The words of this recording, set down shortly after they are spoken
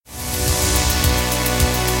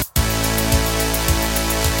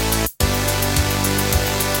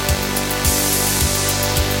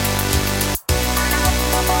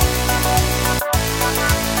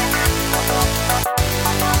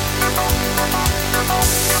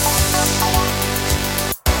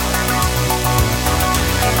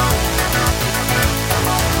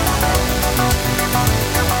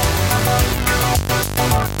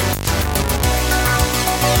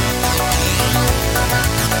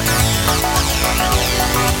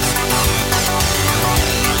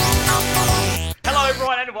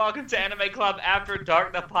to Anime Club After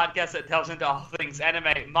Dark, the podcast that delves into all things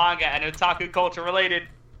anime, manga, and otaku culture related,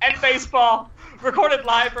 and baseball. Recorded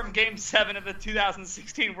live from Game 7 of the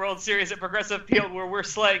 2016 World Series at Progressive Field, where we're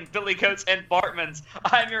slaying Billy Coates and Bartmans.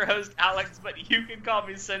 I'm your host, Alex, but you can call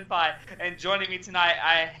me Senpai. And joining me tonight,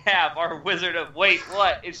 I have our Wizard of Wait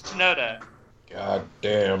What? It's Chinoda.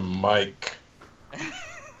 Goddamn Mike.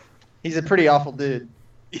 He's a pretty awful dude.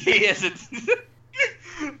 He isn't.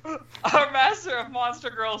 Our Master of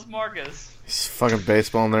Monster Girls, Marcus. These fucking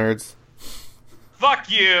baseball nerds.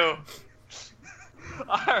 Fuck you.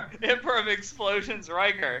 Our Emperor of Explosions,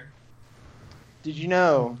 Riker. Did you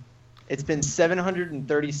know it's been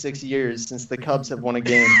 736 years since the Cubs have won a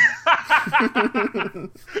game?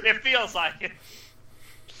 It feels like it.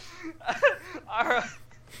 Our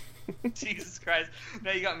Jesus Christ.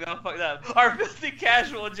 Now you got me all fucked up. Our filthy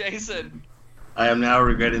casual, Jason. I am now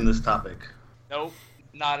regretting this topic. Nope,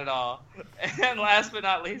 not at all. And last but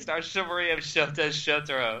not least, our chivalry of Shota,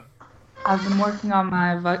 Shotaro. I've been working on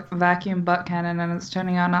my vacuum butt cannon, and it's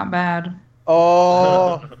turning out not bad.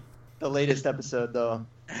 Oh, the latest episode, though.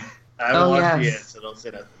 I haven't watched it yes. yet, so don't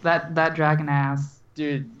say nothing. That dragon ass.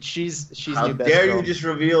 Dude, she's How new best dare girl. you just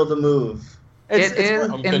reveal the move? It is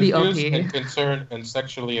I'm in the confused OP. and concerned and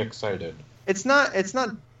sexually excited. It's not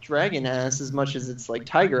dragon ass as much as it's like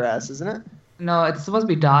tiger ass, isn't it? No, it's supposed to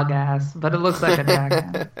be dog ass, but it looks like a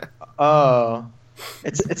dragon. Oh,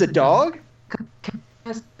 it's a dog.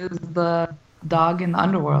 This is the dog in the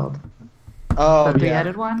underworld. Oh, The yeah.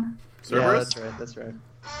 beheaded one. Yeah, Cerberus? that's right.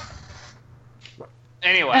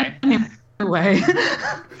 Anyway. Anyway.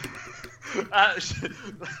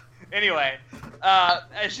 Anyway,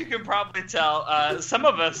 as you can probably tell, some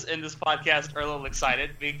of us in this podcast are a little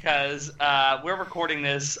excited because we're recording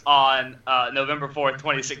this on November 4th,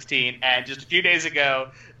 2016, and just a few days ago,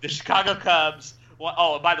 the Chicago Cubs...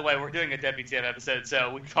 Oh, by the way, we're doing a WTF episode,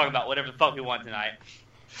 so we can talk about whatever the fuck we want tonight.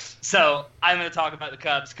 So I'm going to talk about the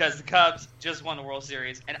Cubs because the Cubs just won the World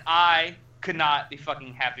Series, and I could not be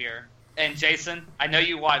fucking happier. And Jason, I know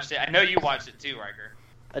you watched it. I know you watched it too, Riker.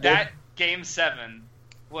 I did. That Game 7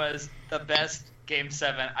 was the best Game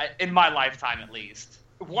 7 in my lifetime, at least.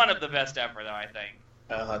 One of the best ever, though, I think.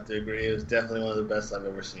 I'll have to agree. It was definitely one of the best I've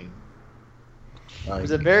ever seen. It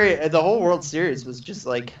was the whole World Series was just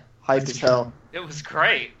like hype as hell. It was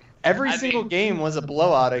great. Every I single mean- game was a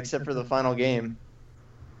blowout except for the final game.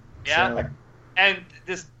 Yeah. So, And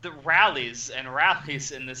the rallies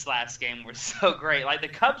in this last game were so great. Like the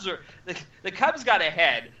Cubs got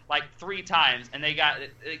ahead like 3 times, and they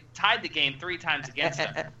tied the game 3 times against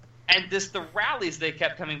them. And the rallies they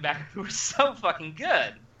kept coming back were so fucking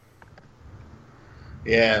good.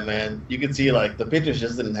 Yeah, man. You could see, like, the pitchers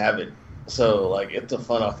just didn't have it. So, like, it's a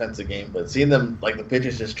fun offensive game. But seeing them, like, the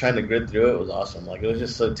pitchers just trying to grit through it was awesome. Like, it was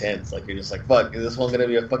just so tense. Like, you're just like, fuck, is this one going to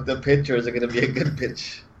be a fucked up pitch or is it going to be a good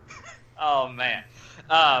pitch? Oh man,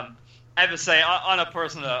 I have to say on a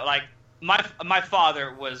personal note, like my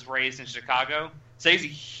father was raised in Chicago, so he's a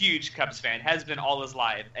huge Cubs fan, has been all his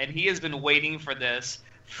life, and he has been waiting for this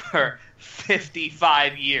for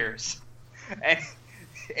 55 years, and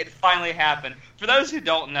it finally happened. For those who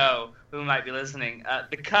don't know, who might be listening,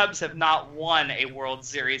 the Cubs have not won a World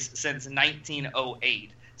Series since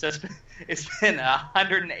 1908, so it's been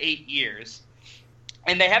 108 years.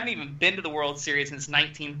 And they haven't even been to the World Series since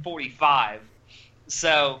 1945.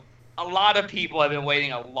 So a lot of people have been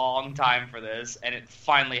waiting a long time for this, and it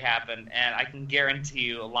finally happened. And I can guarantee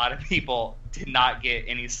you a lot of people did not get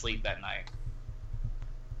any sleep that night.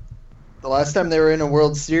 the last time they were in a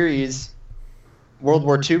World Series, World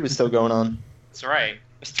War II was still going on. That's right. It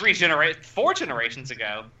was 4 generations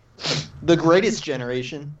ago, The greatest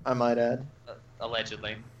generation, I might add.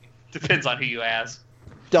 allegedly. Depends on who you ask.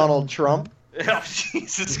 Donald Trump. Oh,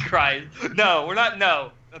 Jesus Christ. No, we're not.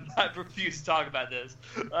 No. I refuse to talk about this.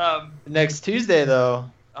 Next Tuesday,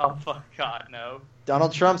 though, Oh, fuck God, no.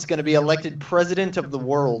 Donald Trump's going to be elected president of the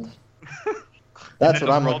world. That's what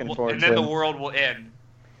I'm looking forward to. And then the to. world will end.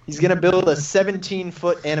 He's going to build a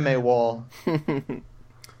 17-foot anime wall.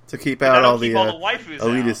 To keep out all the keep all the waifus out.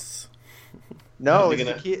 elitists. No,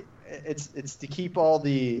 Is he it's to keep all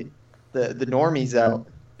the normies out.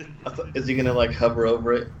 Is he going to, like, hover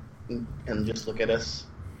over it and just look at us?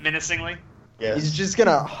 Menacingly. Yeah. He's just going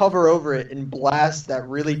to hover over it and blast that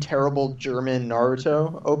really terrible German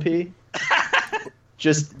Naruto OP.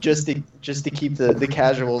 just to keep the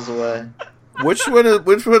casuals away. Which one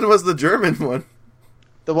was the German one?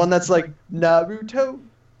 The one that's like, Naruto,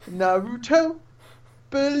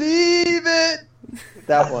 believe it.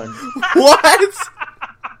 That one. What?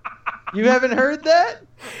 You haven't heard that?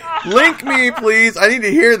 Link me, please. I need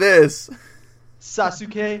to hear this.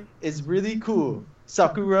 Sasuke is really cool.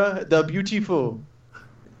 Sakura the Beautiful.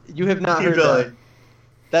 You have not Keep heard going. that.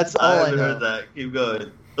 That's all I I haven't know. heard that. Keep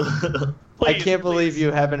going. I can't believe you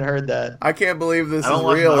haven't heard that. I can't believe this I don't is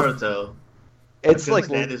watch real. Naruto. It's I like,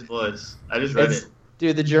 couldn't stand his voice. I just read it's, it.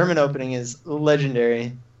 dude, the German opening is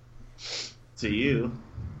legendary To you.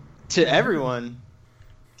 to everyone.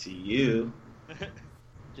 To you.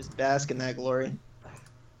 Just bask in that glory.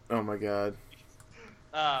 Oh my god.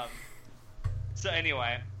 So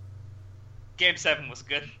anyway, Game 7 was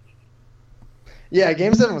good. Yeah,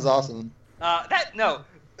 Game 7 was awesome.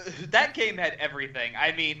 That game had everything.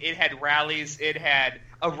 I mean, it had rallies, it had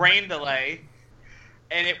a rain delay,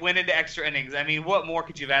 and it went into extra innings. I mean, what more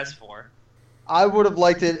could you have asked for? I would have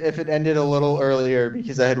liked it if it ended a little earlier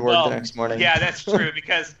because I had work Well, the next morning. Yeah, that's true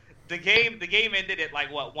because the game ended at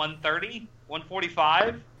like what 1:30,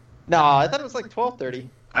 1:45. No, I thought it was like 12:30.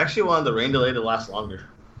 I actually wanted the rain delay to last longer.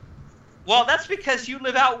 Well, that's because you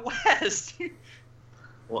live out west.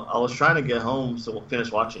 Well, I was trying to get home so we'll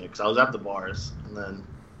finish watching it because I was at the bars, and then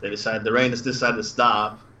the rain just decided to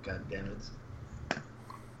stop. God damn it!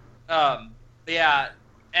 Yeah,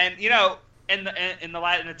 and you know, in the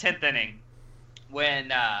 10th inning, when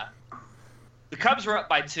the Cubs were up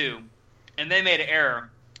by 2, and they made an error,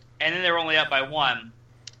 and then they were only up by 1.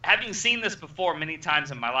 Having seen this before many times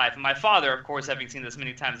in my life, and my father, of course, having seen this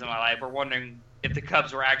many times in my life, were wondering if the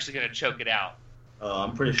Cubs were actually going to choke it out. Oh,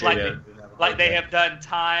 I'm pretty sure Like they have done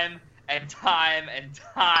time and time and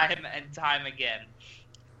time and time again.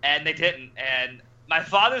 And they didn't. And my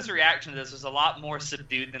father's reaction to this was a lot more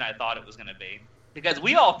subdued than I thought it was going to be. Because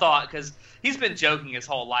we all thought, because he's been joking his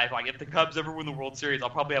whole life, like, if the Cubs ever win the World Series, I'll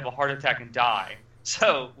probably have a heart attack and die.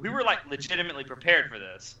 So we were, like, legitimately prepared for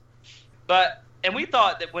this. And we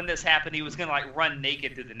thought that when this happened, he was going to, like, run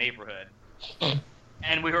naked through the neighborhood.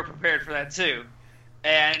 And we were prepared for that, too.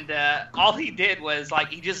 And all he did was, like,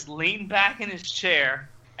 he just leaned back in his chair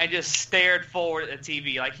and just stared forward at the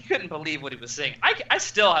TV. Like, he couldn't believe what he was seeing. I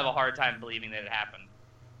still have a hard time believing that it happened.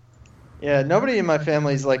 Yeah, nobody in my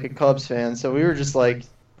family's like a Cubs fan, so we were just like,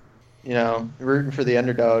 you know, rooting for the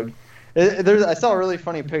underdog. I saw a really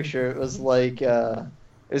funny picture. It was like, it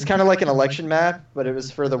was kind of like an election map, but it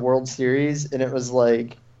was for the World Series, and it was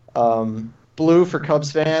like blue for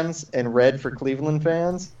Cubs fans and red for Cleveland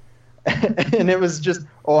fans. And it was just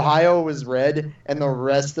Ohio was red, and the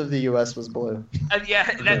rest of the U.S. was blue. Yeah,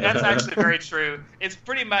 that's actually very true. It's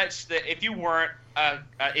pretty much that if you weren't an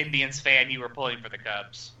Indians fan, you were pulling for the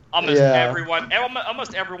Cubs. Almost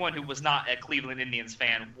everyone who was not a Cleveland Indians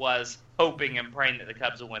fan was hoping and praying that the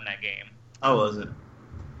Cubs would win that game. I wasn't.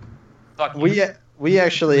 Fuck you. We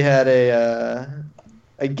actually had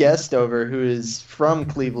a guest over who is from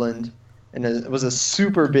Cleveland and was a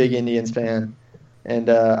super big Indians fan. And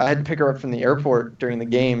I had to pick her up from the airport during the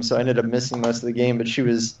game, so I ended up missing most of the game. But she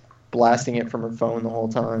was blasting it from her phone the whole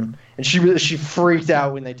time, and she freaked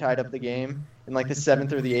out when they tied up the game in like the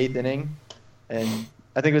 7th or the 8th inning, and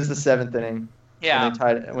I think it was the 7th inning. Yeah.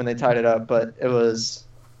 When they tied it up, but it was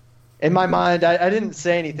in my mind. I didn't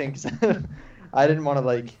say anything because I didn't want to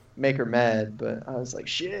like make her mad, but I was like,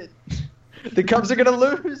 shit, the Cubs are gonna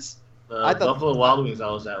lose. The Buffalo Wild Wings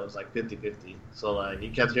I was at was like 50-50. So like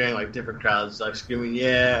you kept hearing like different crowds like screaming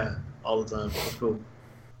yeah all the time. It was cool.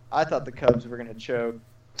 I thought the Cubs were gonna choke.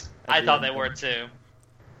 I thought they were too.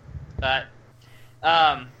 But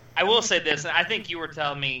I will say this, and I think you were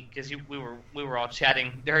telling me because we were all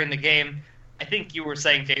chatting during the game. I think you were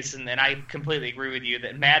saying, Jason, and I completely agree with you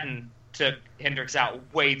that Madden took Hendricks out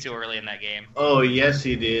way too early in that game. Oh yes,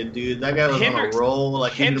 he did, dude. That guy was on a roll.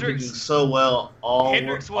 Like he was doing so well all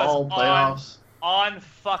playoffs. On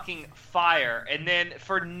fucking fire, and then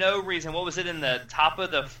for no reason, what was it in the top of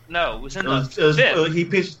the? No, it was in the fifth. He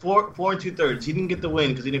pitched 4 2/3. He didn't get the win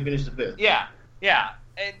because he didn't finish the 5th. Yeah,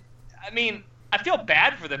 and I mean, I feel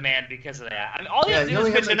bad for the man because of that. I mean, all he had to do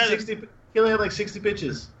was pitch another. He only had like 60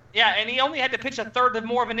 pitches. Yeah, and he only had to pitch a third of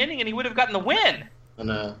more of an inning, and he would have gotten the win. I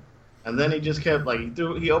know. And then he just kept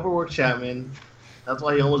he overworked Chapman. That's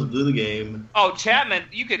why he almost blew the game. Oh, Chapman,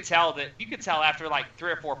 you could tell after like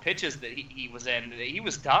 3 or 4 pitches that he was in, that he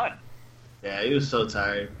was done. Yeah, he was so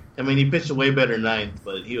tired. I mean, he pitched a way better 9th,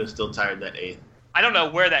 but he was still tired that 8th. I don't know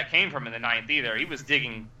where that came from in the 9th either. He was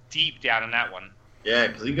digging deep down in that one. Yeah,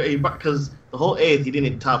 because the whole 8th he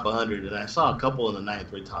didn't top 100, and I saw a couple in the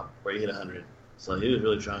 9th where he hit 100. So he was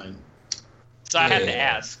really trying. So I have to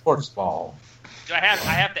ask. Sports ball. I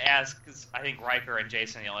have to ask, because I think Riker and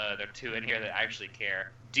Jason, they're two in here that actually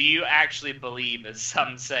care. Do you actually believe, as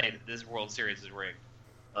some say, that this World Series is rigged?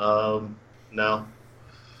 No.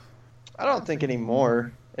 I don't think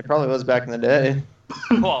anymore. It probably was back in the day.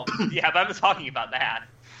 Well, yeah, but I'm just talking about that.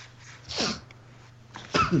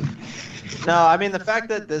 No, I mean the fact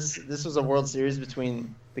that this was a World Series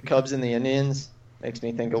between the Cubs and the Indians makes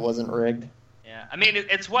me think it wasn't rigged. Yeah, I mean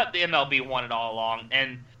it's what the MLB wanted all along,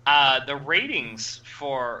 and the ratings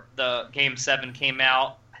for the Game 7 came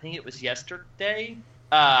out. I think it was yesterday.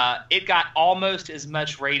 It got almost as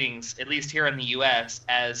much ratings, at least here in the U.S.,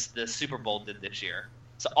 as the Super Bowl did this year.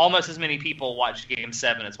 So almost as many people watched Game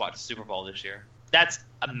 7 as watched the Super Bowl this year. That's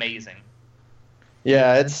amazing.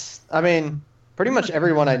 Yeah, I mean, pretty much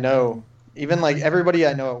everyone I know, even like everybody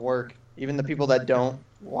I know at work, even the people that don't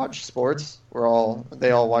watch sports,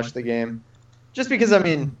 they all watch the game. Just because, I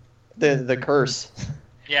mean, the curse.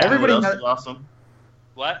 Yeah. Everybody What else has- is awesome?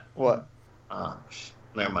 What? What?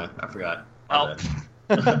 Never mind. I forgot. Oh.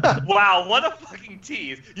 Wow, what a fucking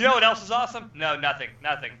tease. You know what else is awesome? No, nothing.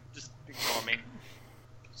 Just ignore me.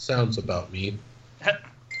 Sounds about me.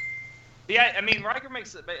 Yeah, I mean, Riker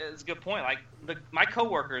makes a good point. Like, my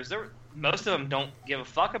coworkers, most of them don't give a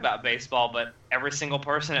fuck about baseball, but every single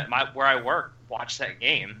person at where I work watched that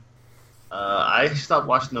game. I stopped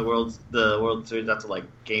watching the World Series after like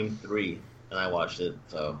Game 3, and I watched it.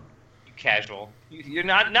 So You casual. You're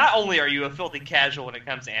not only are you a filthy casual when it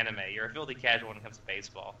comes to anime, you're a filthy casual when it comes to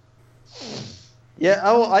baseball. Yeah,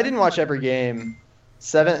 I didn't watch every game.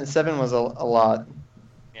 Seven was a lot.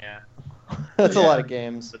 Yeah. That's a Yeah. lot of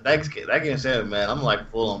games. that Game 7, man, I'm like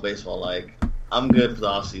full on baseball. Like I'm good for the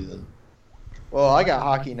off season. Well, I got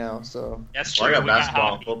hockey now, so That's true. Well, I got We basketball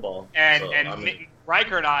and hockey. football. And so, and I mean,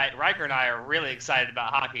 Riker and I are really excited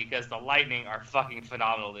about hockey because the Lightning are fucking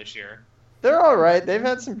phenomenal this year. they're all right. They've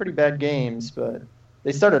had some pretty bad games, but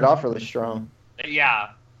they started off really strong.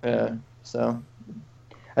 Yeah. Yeah, so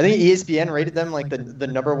I think ESPN rated them like the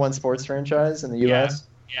number one sports franchise in the U.S.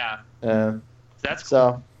 Yeah. That's cool.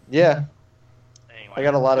 So yeah, Anyway. I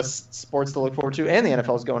got a lot of sports to look forward to, and the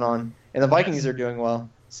NFL's going on, and the Vikings are doing well.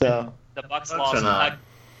 So The Bucks Bucks lost. are not.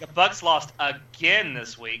 The Bucks lost again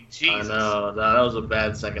this week. I Jesus. know that was a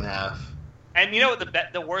bad second half. And you know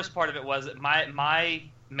what the worst part of it was? My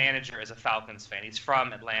manager is a Falcons fan. He's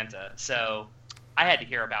from Atlanta, so I had to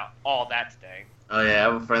hear about all that today. Oh yeah,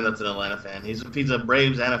 I have a friend that's an Atlanta fan. He's a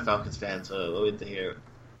Braves and a Falcons fan, so we'll get to hear.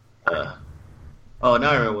 Now I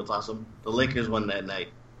remember what's awesome. The Lakers won that night.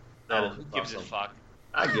 That is Who gives a awesome. fuck?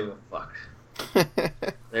 I give a fuck.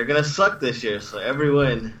 They're gonna suck this year, so every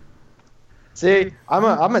win. see, I'm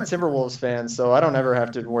a Timberwolves fan, so I don't ever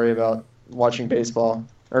have to worry about watching baseball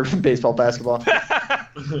or basketball.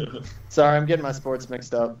 Sorry, I'm getting my sports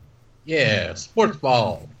mixed up. Yeah, sports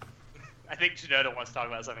ball, I think Shinoda wants to talk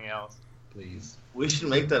about something else. please. We should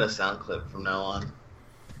make that a sound clip from now on.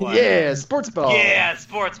 What? Yeah, sports ball. Yeah,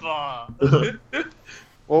 sports ball.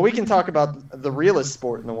 Well, we can talk about the realest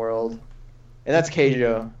sport in the world, and that's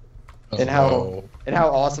Keijo, And how- Oh, and how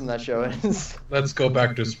awesome that show is. let's go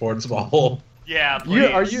back to sports ball. Yeah,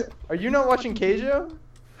 please. Are you not watching Keijo?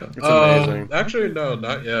 It's amazing. Actually, no,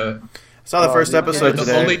 not yet. Saw the Oh, first yeah, episode The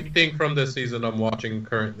today. only thing from this season I'm watching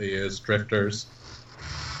currently is Drifters.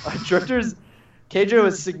 Drifters. Keijo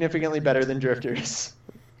is significantly better than Drifters.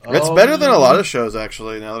 It's better than a lot of shows,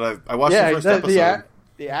 actually. Now that I watched the first episode.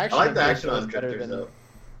 the I action. like the of action Keijo on is better Drifters, than. though.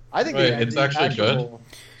 I think Right, it's actually good.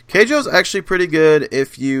 Keijo's actually pretty good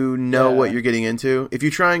if you know Yeah. what you're getting into. If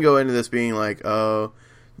you try and go into this being like, oh,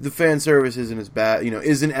 the fan service isn't as bad,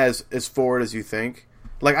 isn't as forward as you think.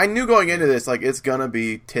 Like, I knew going into this, like, it's gonna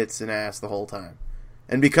be tits and ass the whole time.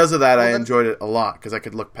 And because of that, I enjoyed it a lot, because I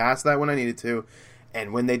could look past that when I needed to.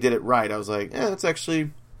 And when they did it right, I was like, that's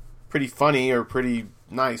actually pretty funny or pretty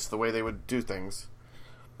nice the way they would do things.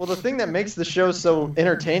 Well, the thing that makes the show so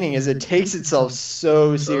entertaining is it takes itself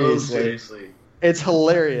so seriously. Seriously. It's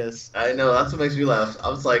hilarious. I know, that's what makes me laugh. I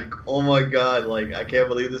was like, oh my god, like, I can't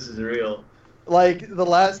believe this is real. Like the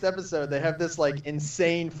last episode, they have this like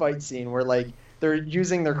insane fight scene where like they're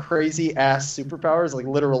using their crazy ass superpowers, like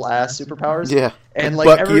literal ass superpowers. Yeah. And Butt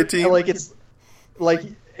like guillotine.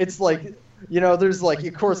 it's like there's like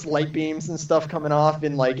of course light beams and stuff coming off,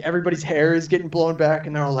 and like everybody's hair is getting blown back,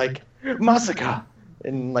 and they're all like Masaka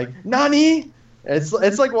and like Nani. It's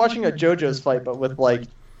like watching a JoJo's fight, but with like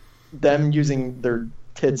them using their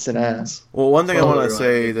tits and ass. Well, one thing I want to Totally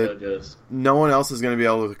say right, that JoJo's. no one else is going to be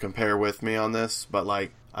able to compare with me on this, but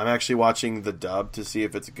like I'm actually watching the dub to see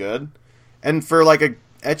if it's good. And for like a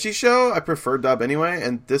ecchi show, I prefer dub anyway,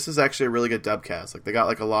 and this is actually a really good dub cast. Like they got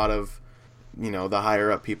like a lot of the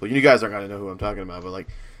higher up people. You guys aren't going to know who I'm talking about, but like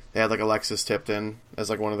they had like Alexis Tipton as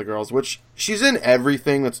like one of the girls, which she's in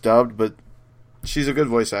everything that's dubbed, but she's a good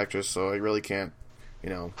voice actress, so I really can't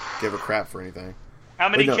give her crap for anything. How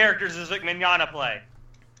many Wait, no. characters does Vic Mignogna play?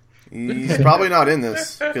 He's probably not in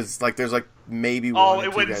this because like there's like maybe one Oh, or it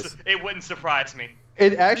two wouldn't. guys. It wouldn't surprise me.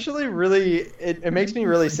 It actually really it makes me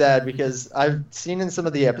really sad because I've seen in some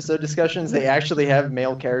of the episode discussions they actually have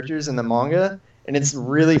male characters in the manga, and it's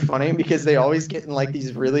really funny because they always get in like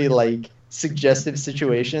these really like suggestive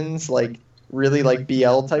situations, like really like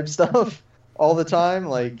BL type stuff all the time.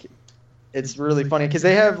 Like it's really funny because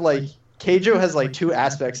they have like Keijo has like two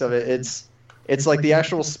aspects of it. It's like the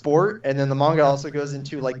actual sport, and then the manga also goes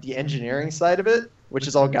into like the engineering side of it, which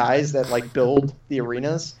is all guys that like build the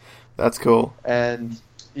arenas. That's cool. And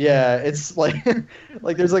yeah, it's like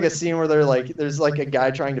like there's like a scene where there's like a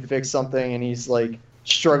guy trying to fix something and he's like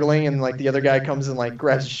struggling, and like the other guy comes and like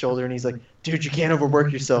grabs his shoulder and he's like, dude, you can't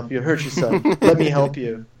overwork yourself, you'll hurt yourself, let me help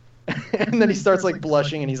you. And then he starts like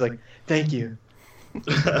blushing and he's like, thank you.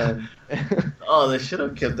 And, Oh, they should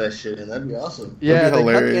have kept that shit in. That'd be awesome. yeah, That'd be they cut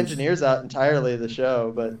the hilarious. engineers out entirely of the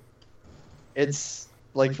show, but it's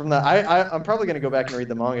like from the I'm probably gonna go back and read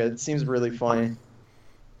the manga. It seems really funny.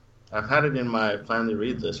 I've had it in my plan to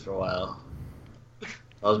read list for a while. That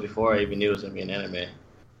was before I even knew it was gonna be an anime.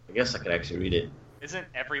 I guess I could actually read it. Isn't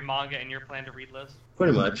every manga in your plan to read list?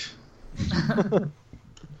 Pretty much.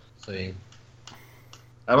 See.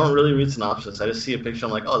 I don't really read synopsis. I just see a picture.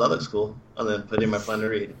 I'm like, oh, that looks cool, and then put it in my plan to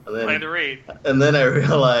read. Plan to read. And then I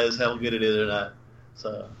realize how good it is or not.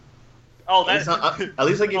 So Oh, at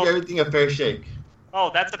least I give everything a fair shake.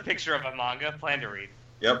 Oh, that's a picture of a manga. Plan to read.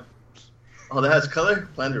 Yep. Oh, that has color?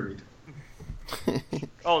 Plan to read.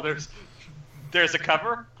 Oh, there's a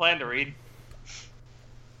cover. Plan to read.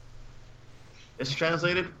 It's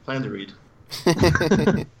translated? Plan to read.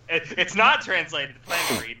 It's not translated.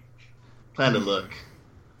 Plan to read. Plan to look.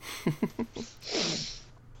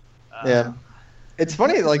 Yeah, it's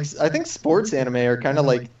funny. Like I think sports anime are kind of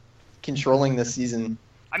like controlling this season.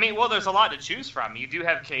 I mean, well, there's a lot to choose from. You do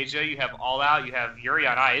have Keijo, you have All Out, you have Yuri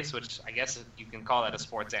on Ice, which I guess you can call that a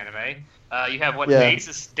sports anime. You have what Yeah. Days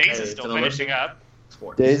is still finishing up.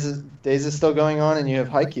 Sports. Days is still going on, and you have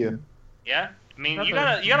Haikyuu. Yeah, I mean, you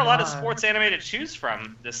Another got a lot of God. sports anime to choose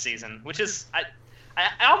from this season, which is I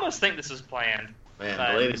almost think this was planned. Man,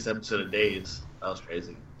 But- the latest episode of Days, that was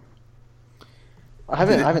crazy. I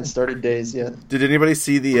haven't started Days yet. Did anybody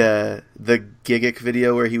see the Gigic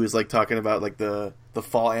video where he was like talking about like the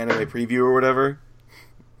fall anime preview or whatever?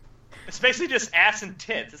 It's basically just ass and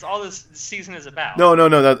tits. That's all this season is about. No.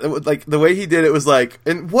 That, like the way he did it was like,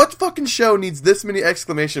 and what fucking show needs this many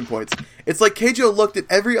exclamation points? It's like Keijo looked at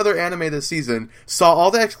every other anime this season, saw all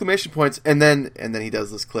the exclamation points, and then he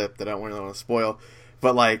does this clip that I don't really want to spoil,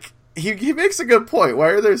 but like he makes a good point. Why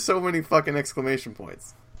are there so many fucking exclamation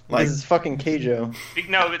points? Like, Because it's fucking Keijo.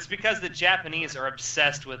 No, it's because the Japanese are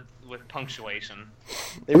obsessed with punctuation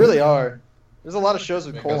They really are. There's a lot of shows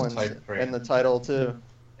with Make us colons type three. in the title too.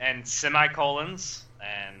 and semicolons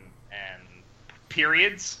and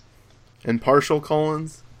periods and partial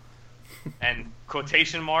colons. and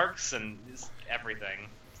quotation marks and everything.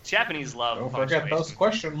 Japanese love Don't punctuation. forget those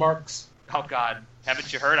question marks. Oh God,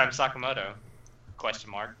 haven't you heard? I'm Sakamoto?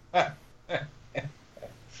 Question mark.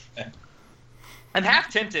 I'm half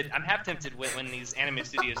tempted when these anime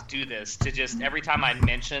studios do this to just every time I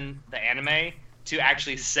mention the anime to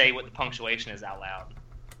actually say what the punctuation is out loud.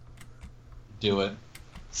 Do it.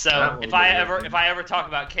 So That will if be I different. ever talk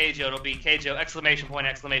about Keijo, it'll be Keijo exclamation point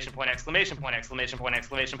exclamation point exclamation point exclamation point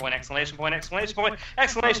exclamation point exclamation point exclamation point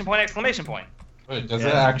exclamation point exclamation point. Wait, does Yeah,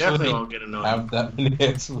 it definitely actually won't get annoying. have that many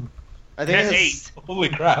exclamation? I think That's it's 8. Holy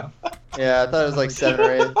crap! Yeah, I thought it was like 7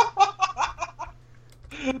 or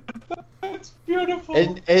 8. It's beautiful.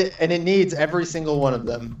 And it needs every single one of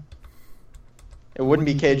them. It wouldn't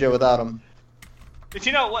be Keijo without them. But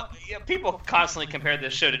you know what? People constantly compare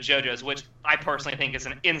this show to JoJo's, which I personally think is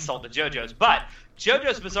an insult to JoJo's. But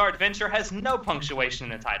JoJo's Bizarre Adventure has no punctuation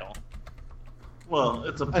in the title. Well,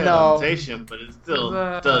 it's a No. pronunciation, but it still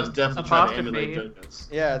There's a does definitely try to apostrophe. emulate JoJo's.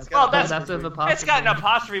 Yeah, it's Well, got. that's- Possessive It's got an apostrophe.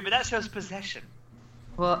 apostrophe, but that shows possession.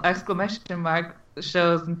 Well, exclamation mark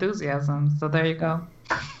shows enthusiasm. So there you go.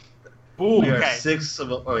 We are Okay. 6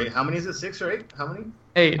 of. Oh, wait, how many is it? 6 or 8? How many?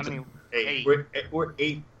 8. I mean, 8. Eight. We're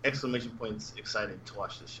 8 exclamation points excited to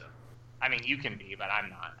watch this show. I mean, you can be, but I'm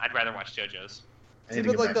not. I'd rather watch JoJo's. I See,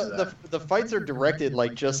 need to but get like back to that. the fights are directed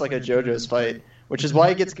like just like a JoJo's fight, which is why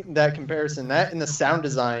it gets that comparison. That and the sound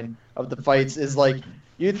design of the fights is like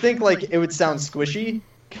you'd think like it would sound squishy,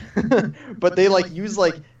 but they like use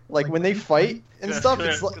like when they fight and stuff.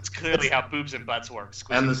 It's clearly how boobs and butts work.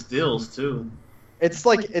 And the stills, too. It's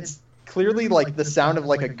like it's clearly like the sound of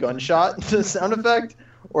like a gunshot, the sound effect,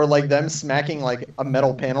 or like them smacking like a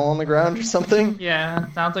metal panel on the ground or something. Yeah,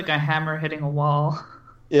 sounds like a hammer hitting a wall.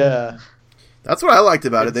 Yeah. That's what I liked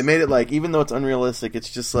about it. They made it like, even though it's unrealistic, it's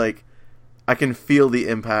just like I can feel the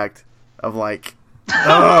impact of like,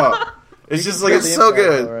 oh, It's You just can like feel it's the so impact,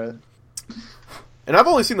 good. though, right? And I've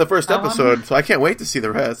only seen the first I wanna- episode, so I can't wait to see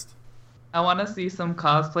the rest. I want to see some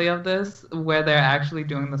cosplay of this where they're actually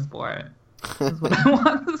doing the sport. Is what I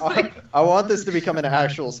want to see. I want this to become an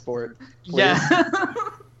actual sport. Please. Yeah.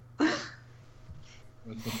 I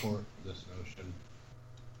support this notion.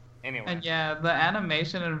 Anyway, And yeah, the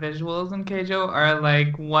animation and visuals in Keijo are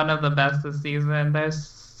like one of the best this season. They're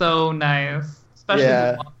so nice, especially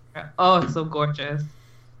Yeah. the water. Oh, it's so gorgeous.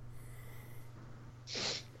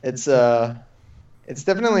 It's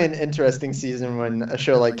definitely an interesting season when a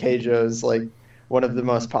show like Keijo is like one of the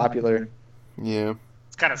most popular. Yeah.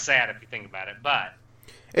 it's kind of sad if you think about it, but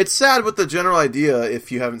It's sad with the general idea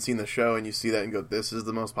if you haven't seen the show and you see that and go, this is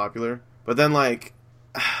the most popular. But then, like,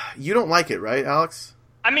 you don't like it, right, Alex?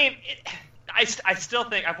 I mean, I still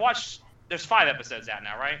think I've watched. There's 5 episodes out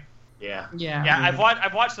now, right? Yeah. Yeah. Yeah,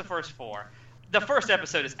 I've watched the first 4. The first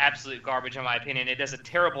episode is absolute garbage in my opinion. It does a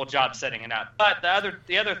terrible job setting it up. But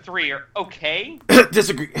the other 3 are okay.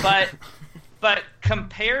 Disagree. But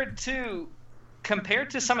compared to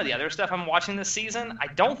some of the other stuff I'm watching this season, I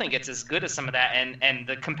don't think it's as good as some of that. And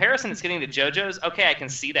the comparison it's getting to JoJo's, okay, I can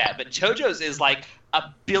see that. But JoJo's is like a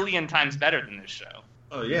billion times better than this show.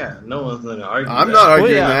 Oh yeah, no one's gonna argue. I'm that. not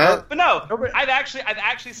arguing yeah. that. But no, Nobody- I've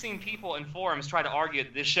actually seen people in forums try to argue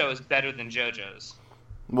that this show is better than JoJo's.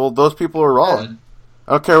 Well, those people are wrong.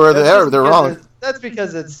 I don't care where they That's are, just they're because wrong. That's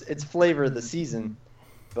because it's flavor of the season,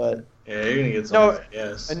 but Yeah, you're gonna get No, some.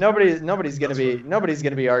 Yes. and nobody's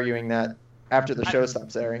gonna be arguing that after the show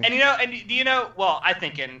stops airing. And do you know? Well, I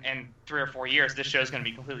think in 3 or 4 years, this show's going to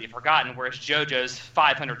be completely forgotten. Whereas JoJo's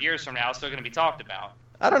 500 years from now is still going to be talked about.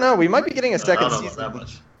 I don't know. We might be getting a I second don't know season. about that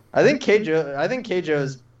much. I think Keijo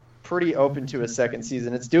is pretty open to a second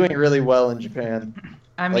season. It's doing really well in Japan,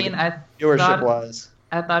 I like, mean, I viewership thought, wise.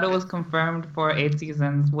 I thought it was confirmed for 8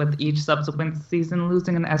 seasons, with each subsequent season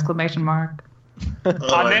losing an exclamation mark. No,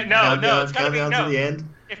 it's gotta be- down no. to the end.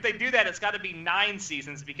 If they do that, it's got to be 9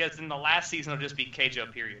 seasons because then the last season will just be Keijo.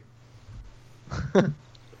 Period.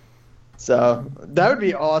 So that would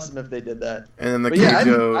be awesome if they did that. And then the But yeah,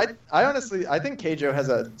 Keijo... I honestly think Keijo has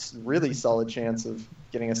a really solid chance of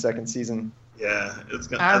getting a second season. Yeah, it's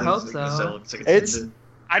gonna. I think hope it's gonna so. sell second It's- season.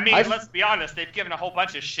 I mean, I've- let's be honest. They've given a whole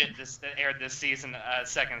bunch of shit that aired this season,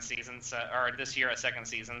 second season, or this year a second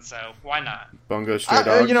season. So why not? Bungo Stray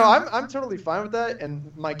Dogs. I'm totally fine with that. And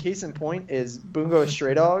my case in point is Bungo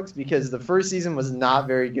Stray Dogs because the first season was not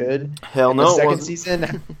very good. Hell And no, the it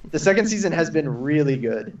second wasn't. the second season has been really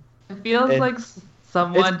good. It feels It- like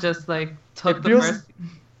someone just like took it the feels- first.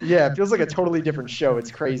 Yeah, it feels like a totally different show. It's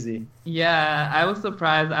crazy. Yeah, I was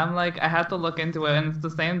surprised. I'm like, I had to look into it, and it's the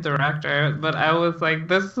same director, but I was like,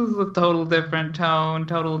 this is a total different tone,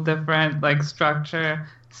 total different like structure.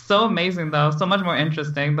 So amazing though, so much more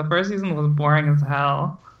interesting. The first season was boring as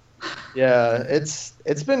hell. Yeah, it's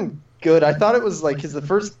been good. I thought it was like because the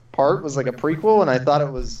first part was like a prequel, and I thought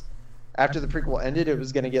it was after the prequel ended, it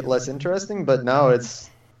was going to get less interesting. But no, it's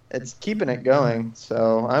keeping it going.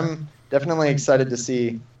 So I'm definitely excited to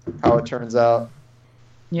see how it turns out.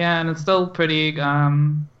 Yeah, and it's still pretty.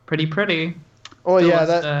 Pretty. Oh Still yeah, looks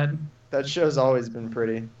that good. that show's always been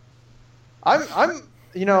pretty.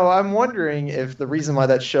 I'm wondering if the reason why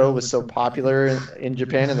that show was so popular in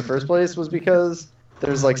Japan in the first place was because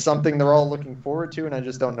there's like something they're all looking forward to, and I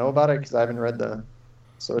just don't know about it because I haven't read the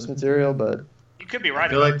source material. But You could be I right.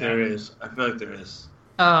 feel about like there that. is. I feel like there is.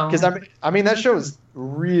 Oh, because I mean that show was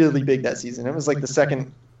really big that season. It was like the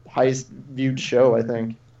second highest viewed show, I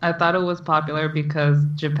think. I thought it was popular because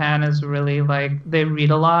Japan is really like they read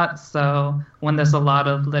a lot, so when there's a lot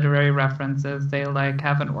of literary references, they like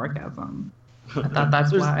have an orgasm. I thought that's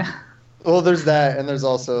There's- why. Well, there's that, and there's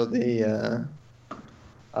also the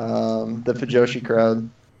Fujoshi crowd.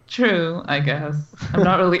 True, I guess. I'm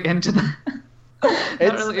not really into that. Not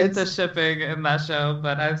It's- really into it's- shipping in that show,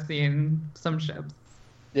 but I've seen some ships.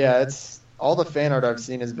 Yeah, it's all the fan art I've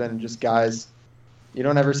seen has been just guys you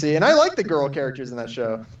don't ever see, and I like the girl characters in that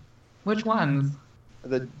show. Which ones?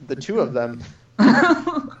 The two of them.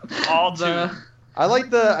 All The- I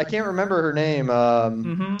like I can't remember her name.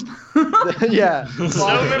 Mhm. Yeah. So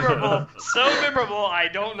memorable, so memorable. I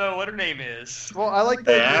don't know what her name is. Well, I like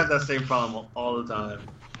Hey, I have that same problem all the time.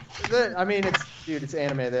 I mean, it's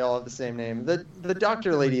anime. They all have the same name. The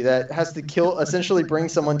doctor lady that has to essentially bring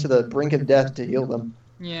someone to the brink of death to heal them.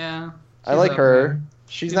 Yeah. I like she's her. okay.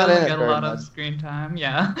 She's She not in doesn't it get a very lot much. of screen time.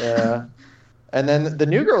 Yeah. Yeah. And then the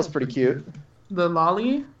new girl's pretty cute. The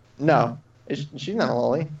lolly, No, she's not a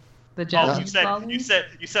lolly. the Oh, Japanese lolly.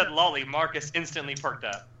 you said lolly. Marcus instantly perked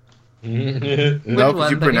up. No, Which because one?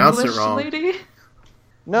 you The pronounced it English wrong. lady?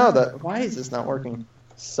 No, why is this not working?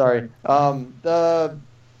 Sorry.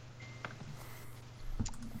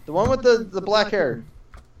 The one with the black hair.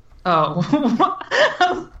 Oh,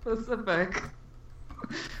 how specific.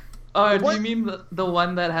 Oh, do What? you mean the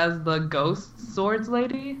one that has the ghost swords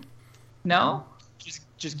lady? No?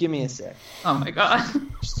 Just give me a sec. Oh my god.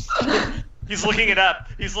 He's looking it up.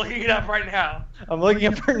 He's looking it up right now. I'm looking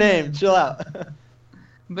up her name. Chill out.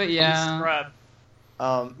 But He's yeah.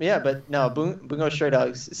 scrub. Yeah, but no, Bungo Stray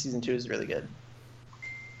Dogs season 2 is really good.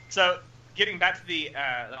 So, getting back to the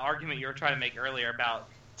argument you were trying to make earlier about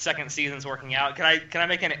second seasons working out, can I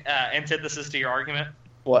make an antithesis to your argument?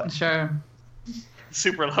 What? Sure.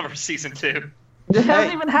 Super Lover season 2. It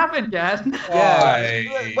hasn't even happened yet.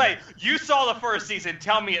 Why? Wait, you saw the first season.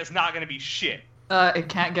 Tell me it's not going to be shit. It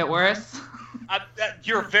can't get worse.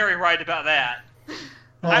 You're very right about that.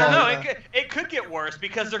 I don't know. It could get worse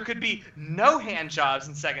because there could be no hand jobs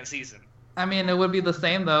in second season. I mean, it would be the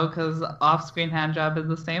same though, because off-screen hand job is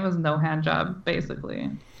the same as no hand job, basically.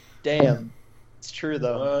 Damn. It's true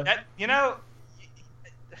though. That,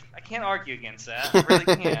 I can't argue against that. I really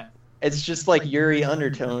can't. It's just like Yuri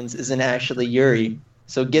Undertones isn't actually Yuri.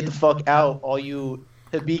 So get the fuck out, all you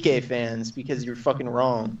Hibike fans, because you're fucking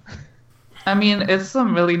wrong. I mean, it's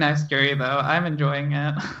some really nice Yuri though. I'm enjoying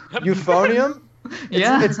it. Euphonium?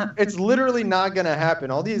 Yeah. It's literally not gonna happen.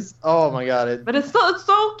 All these, oh my god, But it's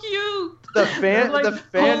so cute. The fan- They're, like, the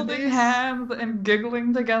fan holding base- hands and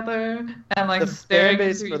giggling together and like The fan staring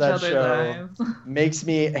base into for each that other's show. eyes. makes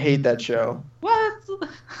me hate that show. What?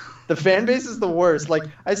 The fan base is the worst. Like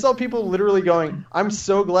I saw people literally going, "I'm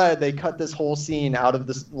so glad they cut this whole scene out of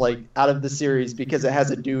the series because it has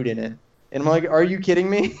a dude in it." And I'm like, "Are you kidding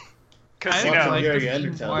me?" Because, I you was know, like- Yuri to see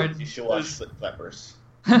Undertones, more- you should watch Flip Flappers.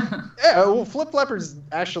 Yeah, well, Flip Flapper's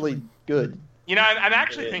actually good. I'm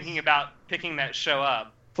actually It is. thinking about picking that show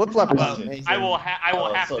up. Flip Flapper's Well, is amazing. I will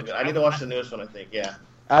have so to. good. I need to watch the newest one, I think, yeah.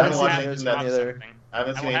 I haven't I seen will the have newest to one either. something. I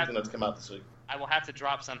haven't I seen will anything have- that's come out this week. I will have to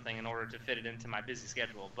drop something in order to fit it into my busy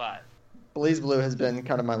schedule, but Blaze Blue has been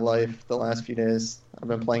kind of my life the last few days. I've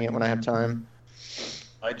been playing it when I have time.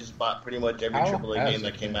 I just bought pretty much every How AAA has game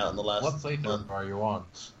that it came been? out in the last What playthrough month. are you on?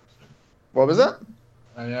 What was that?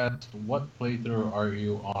 I asked, what playthrough are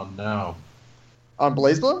you on now? On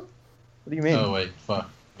Blaze Blue? What do you mean? Oh wait, fuck.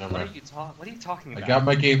 Never what are mind. you talking I about? got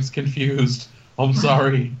my games confused. I'm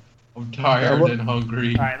sorry. I'm tired what- and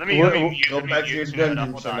hungry. All right, let me Go mute back to your Shinoda.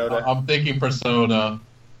 dungeon, Hold on. Shinoda. I'm thinking Persona.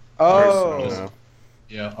 Oh, Persona.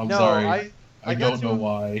 Yeah, I'm no, sorry. I I got don't to know a-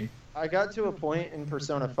 why. I got to a point in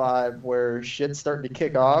Persona 5 where shit's starting to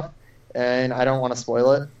kick off, and I don't want to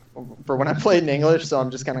spoil it for when I played in English, so I'm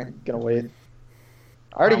just kind of gonna wait.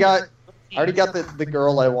 I already got the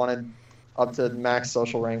girl I wanted up to max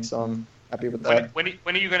social rank, so I'm happy with that. When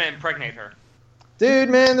are you going to impregnate her? Dude,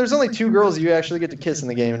 man, there's only 2 girls you actually get to kiss in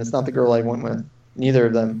the game, and it's not the girl I went with. Neither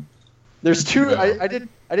of them. There's 2. Yeah. I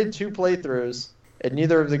did 2 playthroughs, and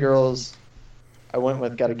neither of the girls I went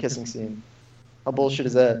with got a kissing scene. How bullshit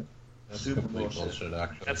is that? That's Super complete bullshit. bullshit,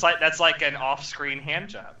 actually. That's like an off-screen hand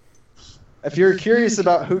job. If you're curious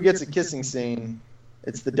about who gets a kissing scene,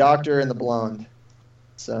 it's the doctor and the blonde.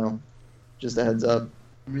 So, just a heads up.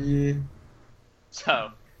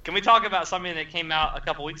 So, can we talk about something that came out a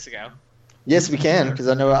couple weeks ago? Yes, we can, because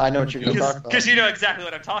I know what you're going to talk about. Because you know exactly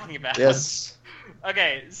what I'm talking about. Yes.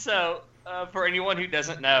 Okay, so for anyone who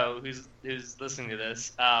doesn't know, who's listening to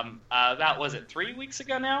this, about was it 3 weeks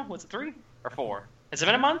ago now? Was it 3 or 4? Has it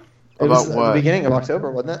been a month? It was About at what? the beginning of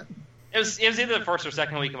October, wasn't it? It was either the first or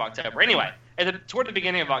second week of October. Anyway, toward the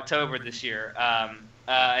beginning of October this year, an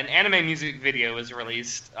anime music video was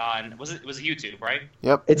released on was it YouTube, right?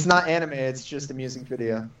 It's not anime, it's just a music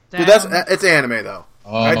video. Dude, it's anime though.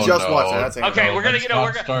 Oh, I just no. watched it. That's anime. Okay, No, we're gonna let's get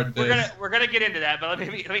not start this. we're gonna get into that, but let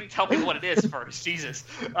me tell people what it is first. Jesus,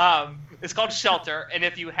 it's called Shelter, and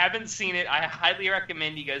if you haven't seen it, I highly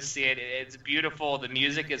recommend you go see it. It's beautiful. The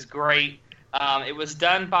music is great. It was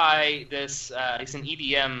done by this. He's an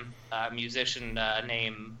EDM musician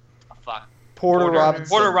named Porter Robinson.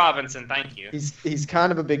 Porter Robinson. Thank you. He's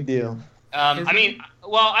kind of a big deal. I mean,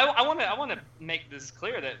 well, I want to make this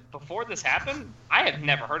clear that before this happened, I had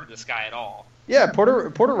never heard of this guy at all. Yeah,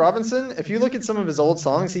 Porter Robinson, if you look at some of his old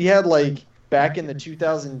songs, he had like back in the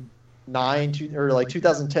 2009 or like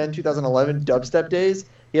 2010, 2011 dubstep days,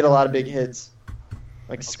 he had a lot of big hits.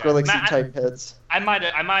 Like Skrillex type hits. I might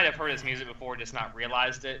have heard his music before, just not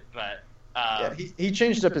realized it, but Yeah, he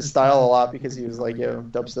changed up his style a lot because he was like, yo,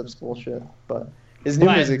 dubstep's bullshit. But his new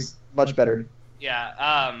But- music's much better.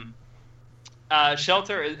 yeah.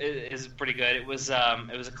 Shelter is pretty good. It was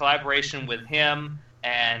a collaboration with him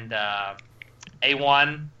and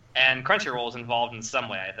A1, and Crunchyroll is involved in some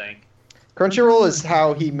way, I think. Crunchyroll is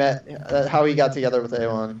how he how he got together with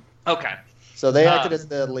A1. Okay. So they acted as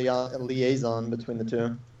the liaison between the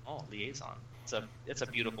two. liaison. It's a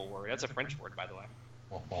beautiful word. That's a French word, by the way.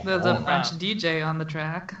 There's a French DJ on the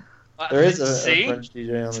track. There is a See? French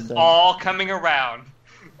DJ on It's the thing. all coming around.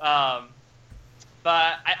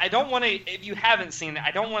 But I don't want to. If you haven't seen it,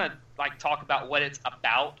 I don't want to like talk about what it's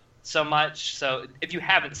about so much. So if you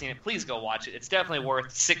haven't seen it, please go watch it. It's definitely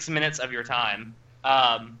worth 6 minutes of your time.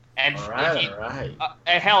 And All right.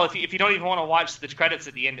 and hell, if you don't even want to watch the credits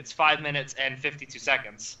at the end, it's 5 minutes and 52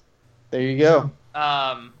 seconds. There you go.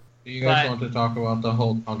 Do you guys But- want to talk about the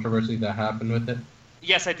whole controversy that happened with it?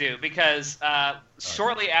 Yes, I do, because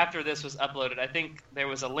shortly after this was uploaded, I think there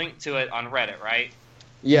was a link to it on Reddit, right?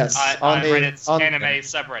 Yes. On Reddit's on- anime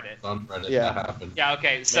subreddit. It's on Reddit Yeah. that happened. Yeah,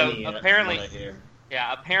 okay, so Many, apparently, what I hear.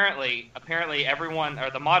 apparently everyone,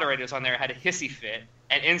 or the moderators on there had a hissy fit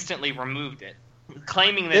and instantly removed it,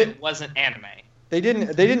 claiming that It- it wasn't anime. They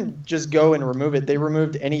didn't just go and remove it. They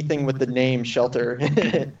removed anything with the name Shelter.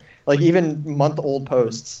 Like even month-old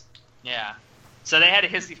posts. Yeah. So they had a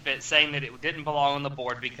hissy fit saying that it didn't belong on the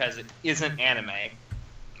board because it isn't anime.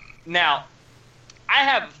 Now, I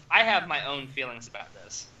have my own feelings about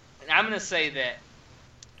this. And I'm going to say that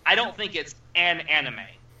I don't think it's an anime.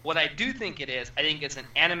 What I do think it is, I think it's an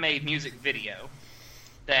anime music video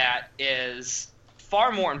that is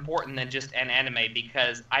far more important than just an anime,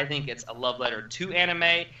 because I think it's a love letter to anime.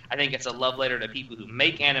 I think it's a love letter to people who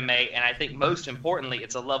make anime, and I think most importantly,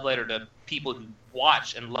 it's a love letter to people who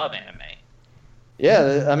watch and love anime.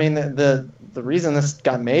 Yeah, I mean the reason this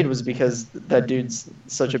got made was because that dude's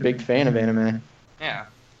such a big fan of anime. Yeah,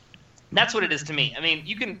 that's what it is to me. I mean,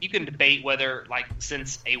 you can debate whether, like,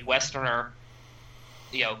 since a Westerner,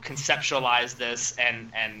 conceptualized this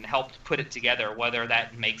and helped put it together, whether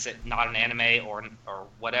that makes it not an anime or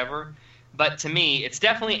whatever. But to me, it's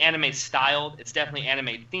definitely anime styled. It's definitely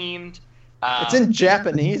anime themed. It's in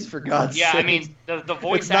Japanese, for God's sake. Yeah, I mean the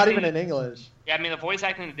voice. It's not acting, even in English. Yeah, I mean the voice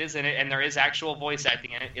acting that is in it, and there is actual voice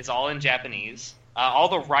acting in it, is all in Japanese. All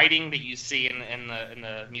the writing that you see in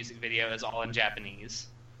the music video is all in Japanese.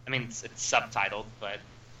 I mean it's subtitled, but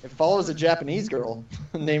It follows a Japanese girl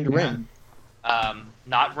named Rin.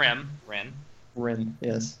 not Ren. Rin,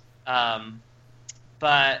 yes.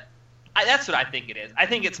 But that's what I think it is. I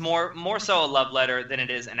think it's more so a love letter than it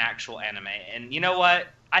is an actual anime. And you know what?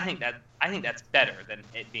 I think that's better than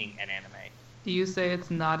it being an anime. Do you say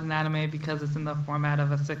it's not an anime because it's in the format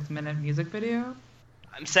of a 6-minute music video?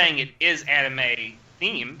 I'm saying it is anime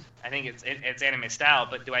themed. I think it's anime style.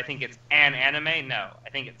 But do I think it's an anime? No. I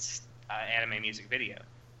think it's anime music video.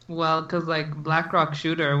 Well, because like Black Rock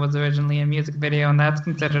Shooter was originally a music video, and that's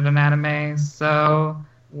considered an anime. So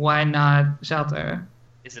why not Shelter?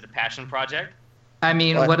 Is it a passion project? I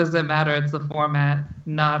mean, What? what does it matter? It's the format,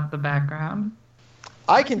 not the background.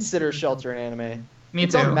 I consider Shelter an anime. Me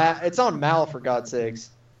It's too. it's on Mal, for God's sakes.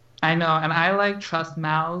 I know, and I like trust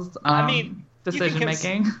Mal's I mean, decision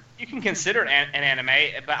making. You can consider it an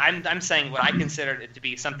anime, but I'm saying what I consider it to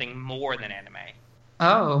be something more than anime.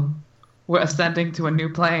 Oh, we're ascending to a new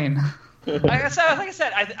plane. Like I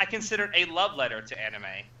said, I consider it a love letter to anime.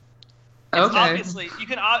 It's Okay. obviously you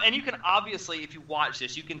can obviously, if you watch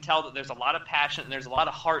this, you can tell that there's a lot of passion and there's a lot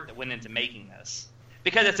of heart that went into making this,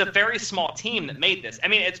 because it's a very small team that made this. I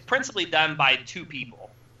mean, it's principally done by 2 people.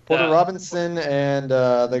 Porter The- Robinson and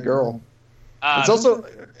the girl. uh, It's also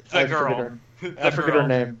the girl. I forget her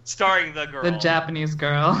name. Starring the girl. The Japanese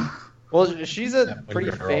girl. Well, she's a Yeah,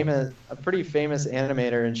 pretty girl. famous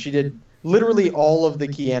animator, and she did literally all of the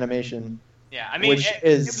key animation, Yeah, I mean, which it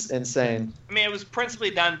is was, insane. I mean, it was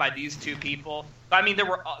principally done by these 2 people. But I mean, there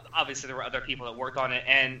were other people that worked on it,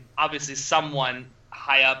 and obviously someone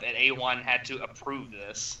high up at A1 had to approve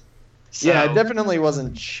this. So, Yeah, it definitely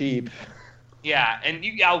wasn't cheap. Yeah, and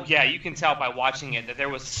you can tell by watching it that there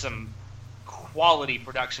was some quality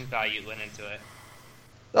production value went into it.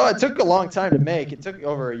 Oh, it took a long time to make. It took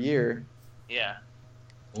over a year. Yeah,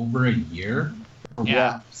 Over a year?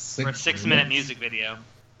 Yeah. for a 6 6-minute music video.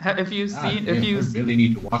 If you've God, seen, damn, if you, I really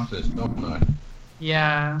need to watch this, don't I?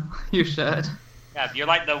 yeah, you should. Yeah, you're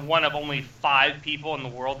like the one of only 5 people in the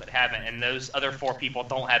world that haven't, and those other 4 people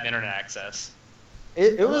don't have internet access.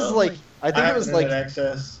 It was Well, like I think have it was internet like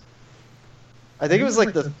access. I think it was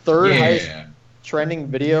like the third highest Yeah. trending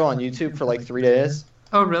video on YouTube for like 3 days.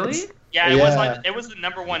 Oh, really? It's- Yeah, it was Yeah. it was the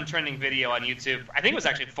 #1 trending video on YouTube. I think it was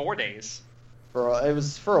actually 4 days. It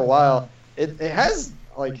was for a while. It has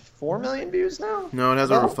like 4 million views now. No, it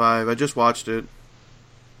has Oh. over 5. I just watched it.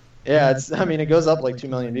 Yeah, it goes up like 2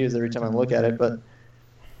 million views every time I look at it, but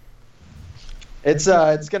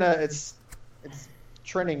it's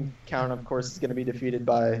trending count, of course, is gonna be defeated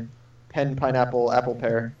by Pen Pineapple Apple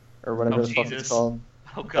Pear or whatever Oh, the fuck Jesus. it's called.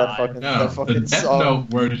 Oh That God. fucking, No, that the fucking Death song. Note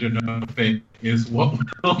version of it is what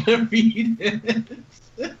will defeat it.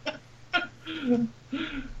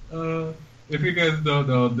 If you guys don't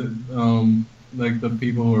know, like the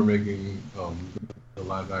people who are making the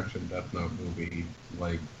live action Death Note movie,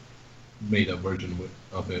 like made a version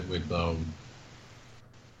of it with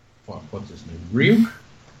what's his name, Ryuk?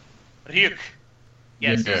 Ryuk.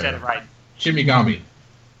 Yes, Yeah. you said it right. Shimigami.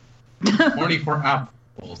 Horny for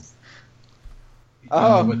apples.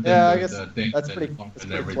 Oh, With yeah, I the guess thing that's and pretty, font that's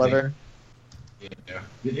and pretty everything. clever. Yeah,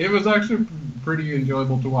 it was actually pretty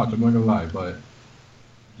enjoyable to watch. I'm not gonna lie, but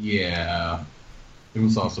yeah, it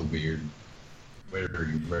was also weird, very,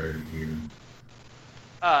 very weird.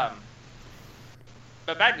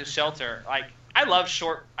 But back to Shelter, like I love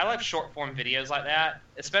short form videos like that,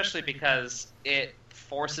 especially because it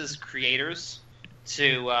forces creators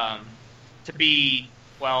to be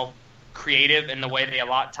creative in the way they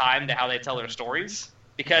allot time to how they tell their stories.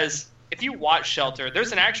 Because if you watch Shelter,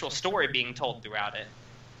 there's an actual story being told throughout it,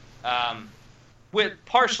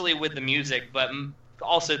 partially with the music, but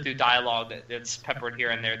also through dialogue that's peppered here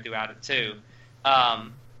and there throughout it too.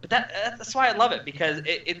 But that's why I love it, because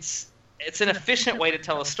it's an efficient way to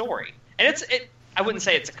tell a story, and I wouldn't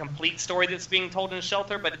say it's a complete story that's being told in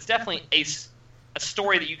Shelter, but it's definitely a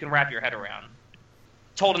story that you can wrap your head around,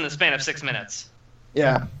 told in the span of 6 minutes.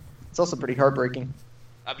 Yeah, it's also pretty heartbreaking.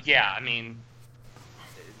 Yeah, I mean,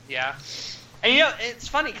 yeah. And it's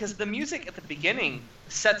funny because the music at the beginning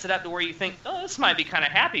sets it up to where you think, oh, this might be kind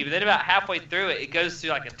of happy, but then about halfway through it goes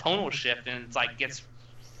through like a tonal shift, and it's like gets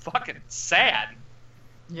fucking sad.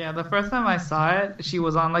 Yeah, the first time I saw it, she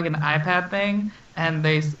was on like an iPad thing, and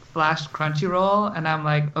they flashed Crunchyroll, and I'm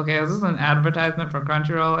like, okay, is this an advertisement for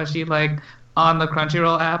Crunchyroll? Is she like on the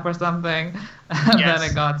Crunchyroll app or something? And Yes. then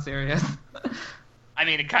it got serious. I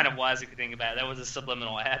mean, it kind of was, if you think about it. That was a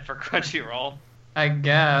subliminal ad for Crunchyroll. I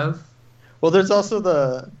guess. Well, there's also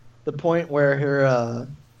the point where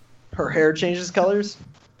her hair changes colors,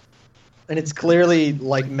 and it's clearly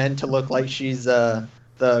like meant to look like she's the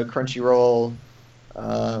Crunchyroll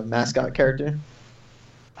mascot character.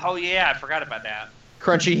 Oh yeah, I forgot about that.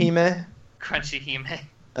 Crunchy Hime. Crunchy Hime.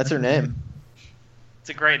 That's her name. It's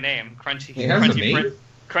a great name. Crunchy. It has a Crunchy, name?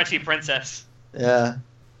 Crunchy Princess. Yeah.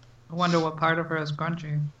 I wonder what part of her is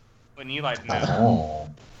crunchy. Wouldn't you like to know? Oh,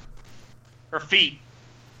 Her feet.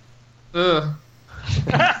 Ugh.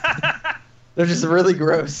 They're just really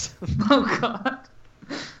gross. Oh god.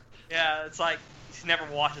 Yeah, it's like she never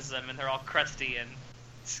washes them, and they're all crusty and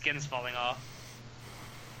skin's falling off.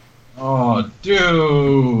 oh,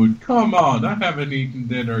 dude, come on! I haven't eaten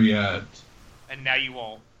dinner yet. And now you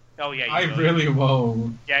won't. Oh yeah, you I will. really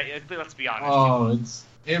won't. Yeah, let's be honest. Oh, it's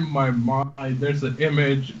in my mind. There's an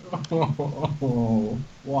image. Oh,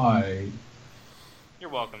 why? You're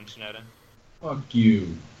welcome, Shinoda. Fuck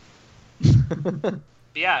you. But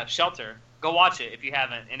yeah, Shelter. Go watch it if you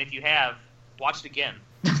haven't, and if you have, watch it again.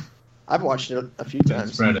 I've watched it a few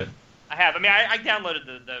times. Spread it. I have. I mean, I downloaded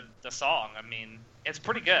the song. I mean, it's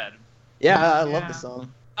pretty good. Yeah, I love Yeah. the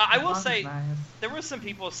song. I The will song's say nice. there were some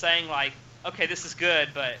people saying like, okay, this is good,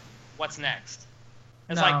 but what's next?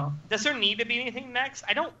 It's No. like, does there need to be anything next?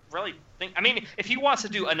 I don't really think. I mean, if he wants to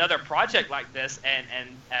do another project like this,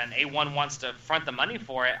 and A1 wants to front the money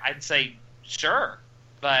for it, I'd say sure.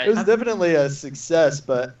 But It was definitely a success,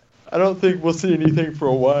 but I don't think we'll see anything for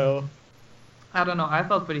a while. I don't know. I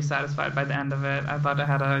felt pretty satisfied by the end of it. I thought it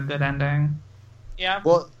had a good ending. yeah,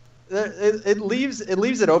 Well, it leaves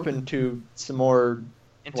it open to some more,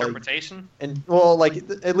 interpretation. and well, like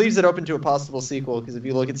it leaves it open to a possible sequel, because if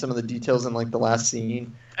you look at some of the details in like the last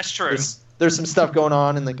scene, That's true. there's some stuff going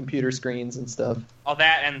on in the computer screens and stuff. All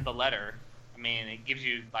that and the letter. I mean, it gives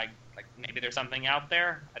you like maybe there's something out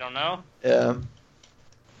there. I don't know. Yeah.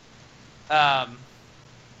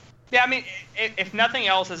 Yeah, I mean, if nothing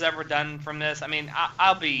else is ever done from this, I mean,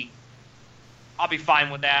 I'll be fine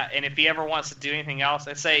with that. And if he ever wants to do anything else,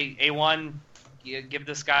 I say A1, give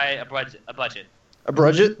this guy a budget, A budget?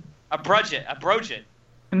 a budget.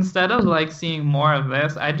 Instead of like seeing more of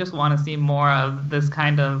this, I just want to see more of this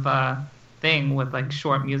kind of thing with like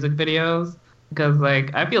short music videos. Because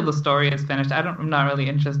like I feel the story is finished. I'm not really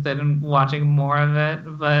interested in watching more of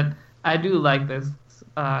it, but I do like this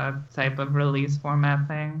type of release format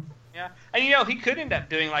thing. Yeah, and he could end up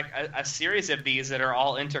doing like a series of these that are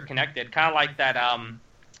all interconnected, kind of like that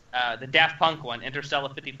the Daft Punk one, Interstellar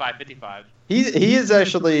 5555. He has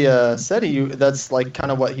actually said that's like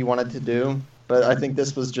kind of what he wanted to do, but I think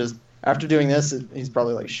this was just after doing this, he's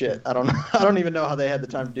probably like shit. I don't know. I don't even know how they had the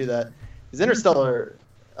time to do that. Because Interstellar,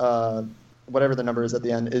 whatever the number is at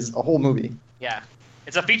the end, is a whole movie. Yeah,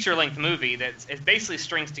 It's a feature-length movie that it basically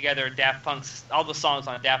strings together Daft Punk's all the songs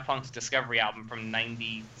on Daft Punk's Discovery album from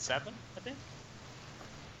 '97, I think.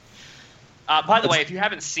 By the way, if you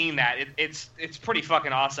haven't seen that, it's pretty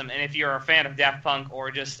fucking awesome. And if you're a fan of Daft Punk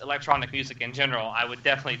or just electronic music in general, I would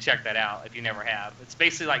definitely check that out if you never have. It's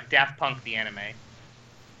basically like Daft Punk the anime.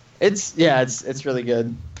 It's really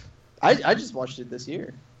good. I just watched it this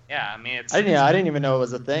year. Yeah, I mean it's. I didn't even know it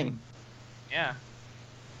was a thing. Yeah.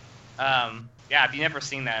 Yeah, if you've never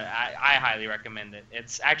seen that, I highly recommend it.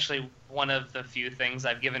 It's actually one of the few things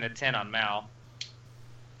I've given a 10 on Mal.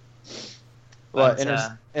 What,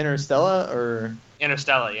 But, Interstellar or?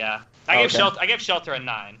 Interstellar, yeah. Oh, I gave Shelter a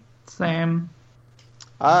 9. Same.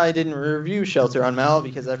 I didn't review Shelter on Mal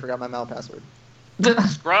because I forgot my Mal password.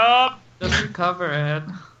 Scrub! Just recover it.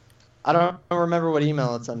 I don't remember what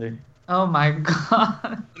email it's under. Oh my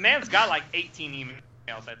god. The man's got like 18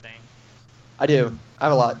 emails, I think. I do. I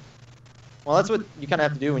have a lot. Well, that's what you kind of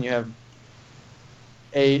have to do when you have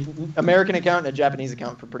a American account and a Japanese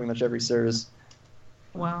account for pretty much every service.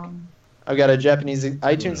 Wow. I've got a Japanese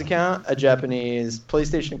iTunes account, a Japanese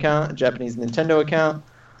PlayStation account, a Japanese Nintendo account,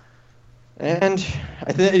 and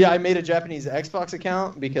I made a Japanese Xbox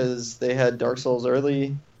account because they had Dark Souls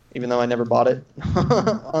early, even though I never bought it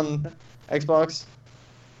on Xbox.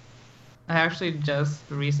 I actually just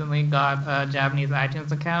recently got a Japanese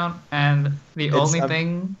iTunes account, and the only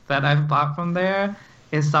thing that I've bought from there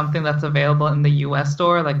is something that's available in the US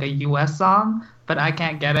store, like a US song, but I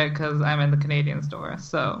can't get it because I'm in the Canadian store.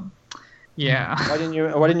 So, yeah. Why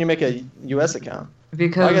didn't you make a US account?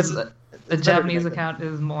 Because Well, the Japanese account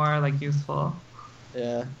is more like useful.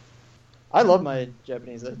 Yeah, I love my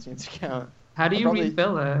Japanese iTunes account. How do you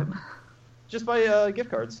refill it? Just by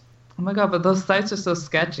gift cards. Oh my god, but those sites are so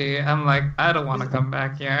sketchy. I'm like, I don't want to come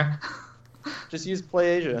back here. Just use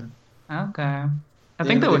PlayAsia. Okay. I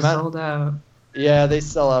think they were sold out. Yeah, they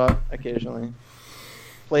sell out occasionally.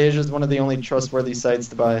 PlayAsia is one of the only trustworthy sites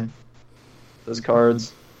to buy those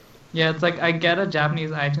cards. Yeah, it's like I get a Japanese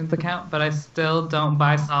iTunes account, but I still don't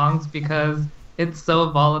buy songs because it's so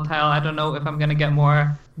volatile. I don't know if I'm going to get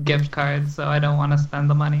more gift cards, so I don't want to spend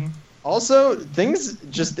the money. Also, things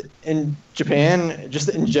just in Japan, just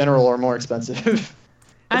in general, are more expensive.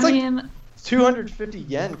 It's like 250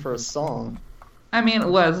 yen for a song. I mean,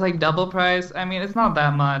 it's like double price. I mean, it's not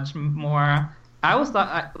that much more. I always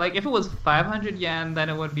thought, like, if it was 500 yen, then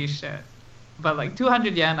it would be shit. But, like,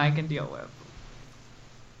 200 yen I can deal with.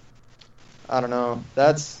 I don't know.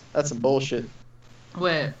 That's some bullshit.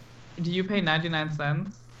 Wait, do you pay 99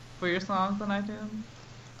 cents for your songs on iTunes?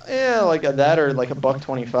 Yeah, like that or like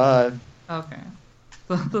 $1.25. Okay.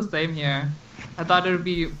 So it's the same here. I thought it would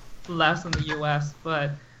be less in the US, but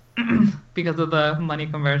because of the money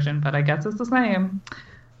conversion, but I guess it's the same.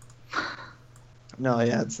 No,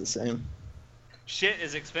 yeah, it's the same. Shit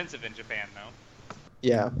is expensive in Japan, though.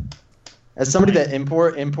 Yeah. As somebody that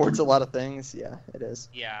imports a lot of things, yeah, it is.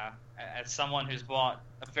 Yeah, as someone who's bought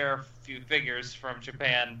a fair few figures from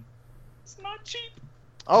Japan, it's not cheap.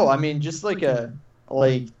 Oh, I mean, just like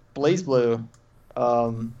Blaze Blue,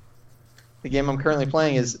 the game I'm currently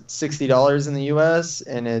playing is $60 in the US,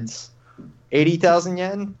 and it's 80,000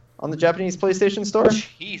 yen on the Japanese PlayStation Store.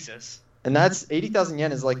 Jesus. And that's 80,000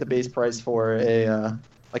 yen is like the base price for a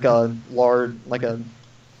AAA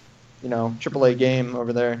game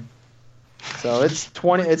over there. So it's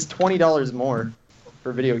 $20 more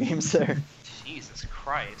for video games there. Jesus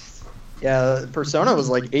Christ. Yeah, Persona was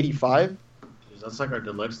like 85. That's like our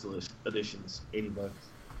deluxe editions, $80.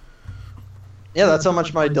 Yeah, that's how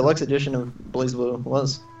much my deluxe edition of BlazBlue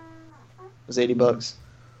was. It was $80.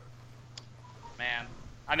 Man,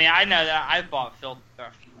 I mean, I know that I've bought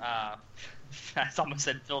I almost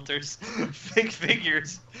said filters,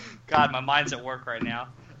 figures. God, my mind's at work right now.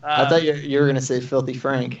 I thought you were gonna say Filthy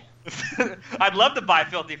Frank. I'd love to buy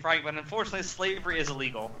Filthy Frank, but unfortunately, slavery is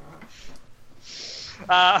illegal.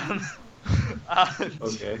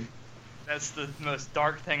 Okay. That's the most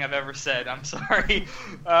dark thing I've ever said. I'm sorry.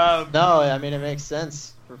 No, I mean it makes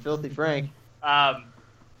sense for Filthy Frank. I'd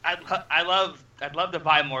love to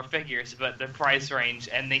buy more figures, but the price range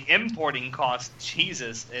and the importing cost,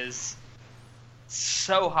 Jesus, is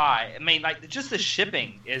so high. I mean, like just the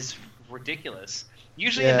shipping is ridiculous.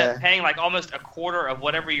 Usually end up paying like almost a quarter of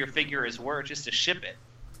whatever your figure is worth just to ship it.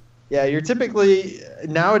 Yeah, you're typically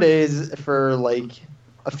nowadays for like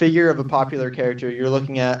a figure of a popular character, you're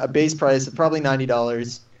looking at a base price of probably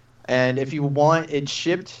 $90, and if you want it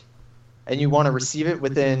shipped and you want to receive it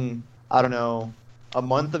within, I don't know, a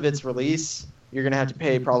month of its release, you're gonna have to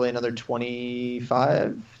pay probably another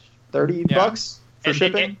 $25, $30 for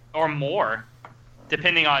shipping, or more,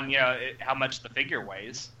 depending on how much the figure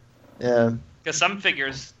weighs. Yeah, Because some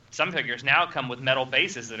figures now come with metal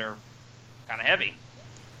bases that are kind of heavy.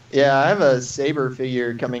 Yeah, I have a Saber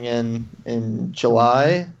figure coming in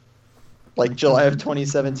July, like July of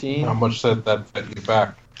 2017. How much did that set you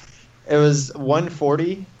back? It was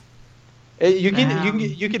 140. Damn.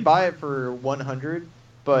 You could buy it for 100,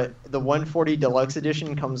 but the 140 deluxe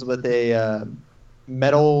edition comes with a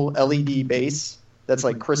metal LED base that's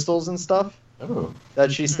like crystals and stuff Oh,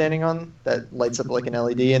 that she's standing on that lights up like an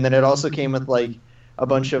LED, and then it also came with like a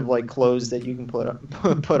bunch of like clothes that you can put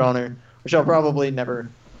on her, which I'll probably never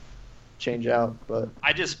change out. But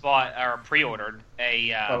I just bought or pre-ordered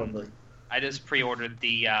a. Probably. I just pre-ordered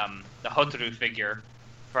the Hotaru figure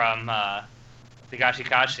from Higashi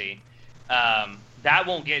Kashi. That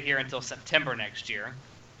won't get here until September next year.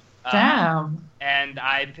 Damn. And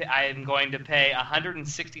I am going to pay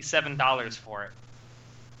 $167 for it.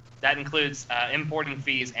 That includes importing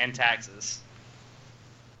fees and taxes.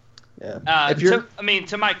 yeah, if you're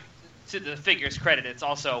To the figure's credit, it's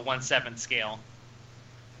also a 1/7 scale.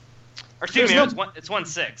 Or There's excuse me, no- it's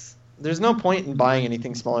 1/6. there's no point in buying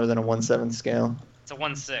anything smaller than a 1/7 scale. It's a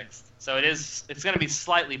 1/6. So it's going to be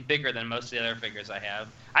slightly bigger than most of the other figures I have.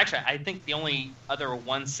 Actually, I think the only other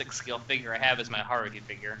 1/6 scale figure I have is my Haruhi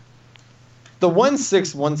figure. The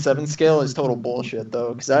 1/6, 1/7 scale is total bullshit,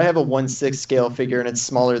 though, because I have a 1/6 scale figure and it's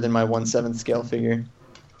smaller than my 1/7 scale figure.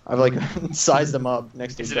 I've like sized them up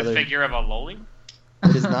next to Is each it other. a figure of a loli?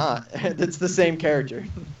 It is not. It's the same character.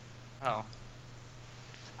 Oh.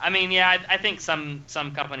 I mean, yeah, I think some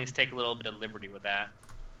companies take a little bit of liberty with that.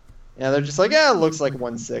 Yeah, they're just like, yeah, it looks like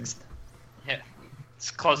 1/6. Yeah, it's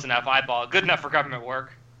close enough, eyeball, good enough for government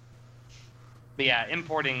work. But yeah,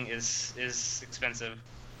 importing is expensive.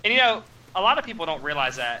 And you know, a lot of people don't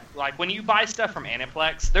realize that. Like when you buy stuff from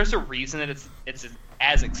Aniplex, there's a reason that it's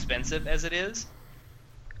as expensive as it is.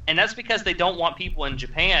 And that's because they don't want people in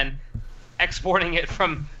Japan exporting it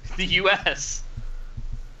from the US.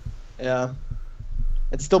 Yeah.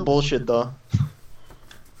 It's still bullshit, though.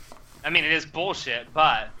 I mean, it is bullshit,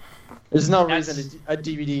 but There's no That's- reason a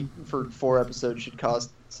DVD for 4 episodes should cost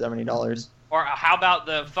 $70. or how about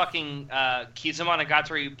the fucking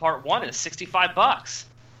Kizumonogatari Part 1 is $65?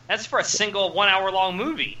 That's for a single 1 hour long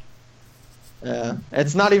movie. Yeah.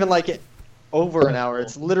 It's not even like over an hour.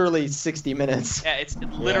 It's literally 60 minutes. Yeah, it's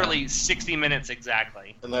literally 60 minutes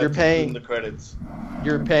exactly. And that's You're paying- including the credits.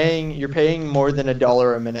 You're paying more than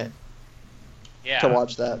 $1 a minute Yeah, to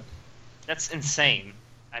watch that. that's insane.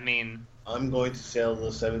 I mean, I'm going to sell the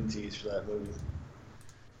 70s for that movie.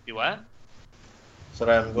 do what? So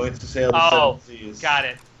that I'm going to sell the Oh, 70s. got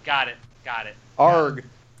it. Arg.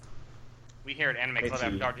 We here at Anime Club Hey,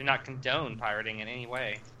 After T. Dark do not condone pirating in any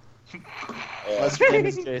way. Yeah. Unless your name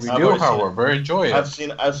is we Jason. I've do, already seen however, enjoy it.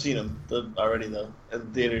 I've seen them already though in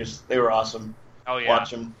theaters. They were awesome. Oh yeah,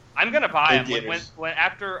 Watch them. I'm gonna buy In them when theaters.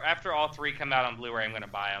 after all 3 come out on Blu-ray. I'm gonna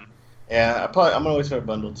buy them. Yeah, I'm gonna wait for a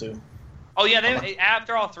bundle too. Oh yeah,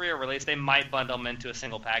 after all 3 are released, they might bundle them into a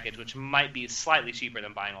single package, which might be slightly cheaper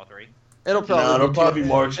than buying all 3. It'll probably No, it'll probably be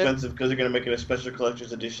more it- expensive because they're gonna make it a special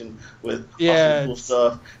collector's edition with Yeah, awesome cool it's-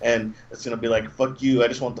 stuff, and it's gonna be like, "Fuck you! I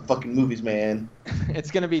just want the fucking movies, man."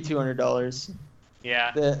 It's gonna be $200.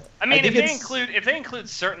 Yeah. The- I mean, think if they include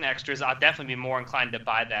certain extras, I'll definitely be more inclined to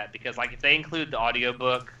buy that because, like, if they include the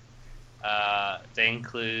audiobook, they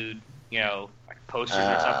include, like posters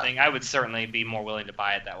or something, I would certainly be more willing to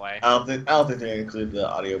buy it that way. I don't think they're gonna include the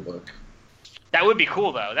audiobook. That would be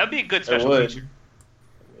cool though. That would be a good It special would. feature.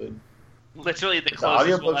 It would. Literally the The closest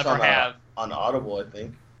we'll audiobook's ever have. on Audible, I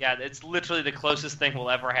think. Yeah, it's literally the closest thing we'll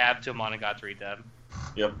ever have to a Monogatari dub.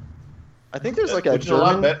 Yep. I think there's like a Which is a lot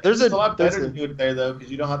German. better. There's It's a lot there's better a- to do it there though, because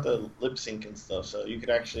you don't have to lip sync and stuff, so you could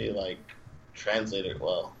actually like translate it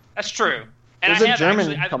well. That's true. And There's I a have German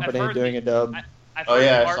actually, I've company heard doing a dub. I've Oh heard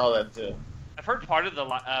yeah, I part- saw that too. I've heard part of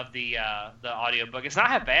the audiobook. It's not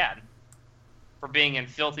that bad for being in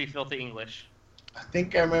filthy English. I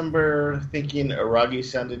think I remember thinking Aragi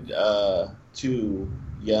sounded too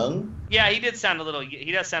young. Yeah, he does sound a little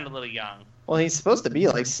young. Well, he's supposed to be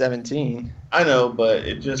like 17. I know, but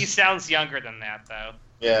it just He sounds younger than that though.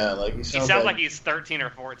 yeah, like he He sounds, sounds like he's 13 or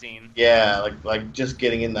 14. yeah, like just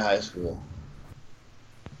getting into high school.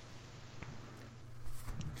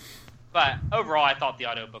 But overall, I thought the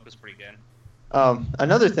audiobook was pretty good.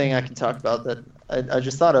 Another thing I can talk about that I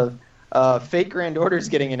just thought of, Fate Grand Order is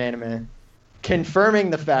getting an anime, confirming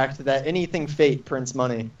the fact that anything Fate prints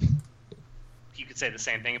money. You could say the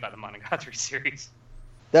same thing about the Monogatari series.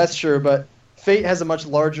 That's true, but Fate has a much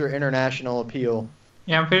larger international appeal.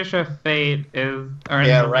 Yeah, I'm pretty sure Fate is earning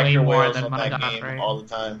Yeah, way Wreck-Your more Whales than on that game Monogatari. all the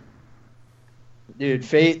time. Dude,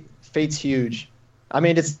 Fate's huge. I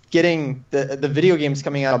mean, it's getting the video game's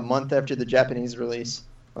coming out a month after the Japanese release.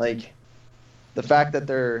 Like, the fact that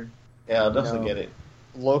they're Yeah, I'll definitely get it.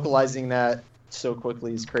 localizing that so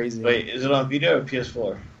quickly is crazy. Wait, is it on Vita or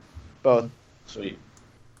PS4? Both. Sweet.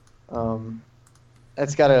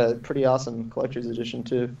 It's got a pretty awesome collector's edition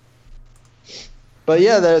too. But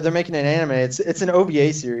yeah, they're making an anime. It's an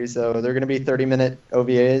OVA series, though. They're going to be 30-minute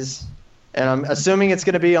OVAs, and I'm assuming it's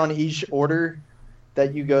going to be on each order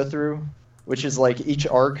that you go through, which is like each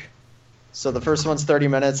arc. So the first one's 30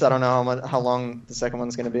 minutes. I don't know how long the second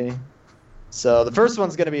one's going to be. So the first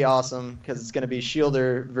one's going to be awesome because it's going to be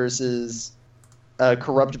Shielder versus a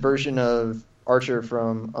corrupt version of Archer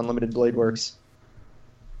from Unlimited Blade Works.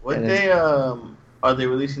 What day are they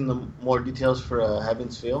releasing the more details for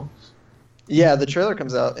Heaven's Feel? Yeah, the trailer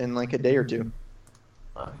comes out in like a day or two.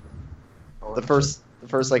 The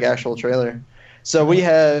first like actual trailer. So we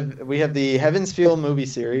have the Heaven's Feel movie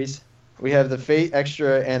series, we have the Fate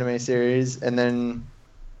Extra anime series, and then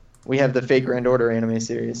we have the Fate Grand Order anime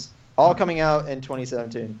series, all coming out in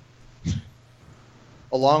 2017,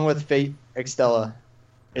 along with Fate Extella.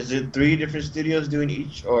 Is it 3 different studios doing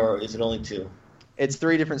each, or is it only 2? It's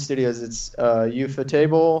 3 different studios. It's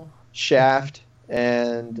Ufotable, Shaft,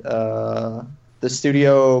 and the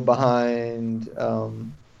studio behind.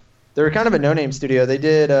 They're kind of a no-name studio. They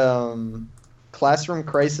did Classroom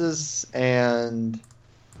Crisis and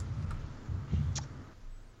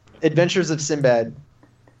Adventures of Sinbad.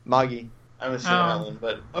 Magi. I haven't seen that one,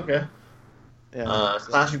 but okay. Yeah.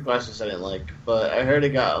 Classroom Crisis I didn't like, but I heard it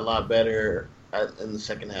got a lot better in the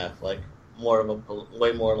second half. Like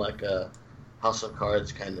way more like a House of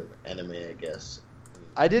Cards kind of anime, I guess.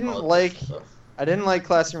 I didn't like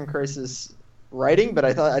Classroom Crisis writing, but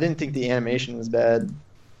I didn't think the animation was bad.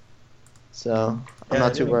 So I'm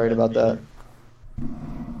not too worried about that.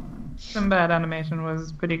 Sinbad animation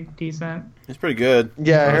was pretty decent. It's pretty good.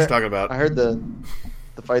 Yeah, I was talking about. I heard the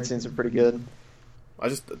fight scenes are pretty good. I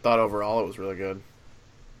just thought overall it was really good.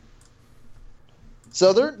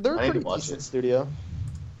 So they're a I need pretty to watch decent it. studio.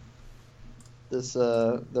 This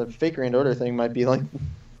the Fate Grand Order thing might be like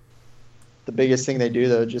the biggest thing they do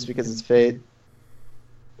though, just because it's Fate.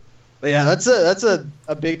 But yeah, that's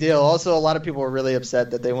a big deal. Also, a lot of people were really upset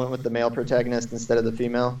that they went with the male protagonist instead of the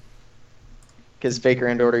female. Because Fate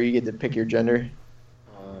Grand Order, you get to pick your gender.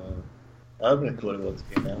 That would have been cool to go with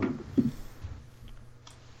the female.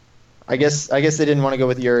 I guess they didn't want to go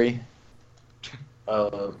with Yuri.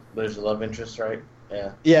 There's a love interest, right?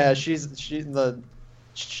 Yeah. Yeah, she's the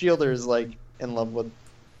Shielder is like in love with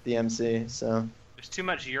the MC. So There's too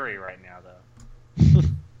much Yuri right now, though.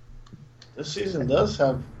 This season does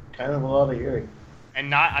have kind of a lot of Yuri.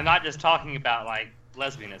 And I'm not just talking about like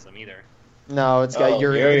lesbianism either. no, it's got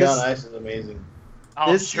Yuri. Yuri this, on Ice is amazing.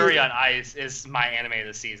 Oh, This Yuri is- on Ice is my anime of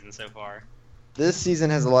the season so far. This season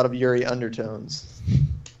has a lot of Yuri undertones.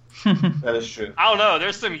 That is true. I don't know.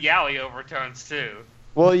 There's some yaoi overtones too.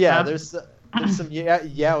 Well, yeah, Ab- there's some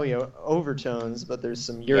yaoi overtones, but there's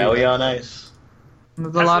some Yuri. Yuri on Ice. There's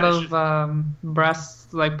a That's lot what I of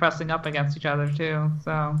breasts like pressing up against each other too,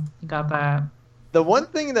 so you got that. The one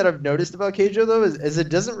thing that I've noticed about Keijo though is it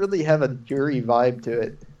doesn't really have a Yuri vibe to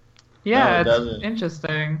it. Yeah, No, it it's doesn't.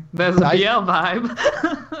 interesting. There's a I- BL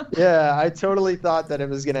vibe. Yeah, I totally thought that it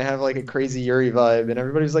was gonna have like a crazy Yuri vibe, and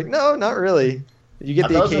everybody's like, no, not really. You get I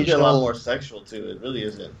the thought it was gonna be a lot occasional. more sexual too. It really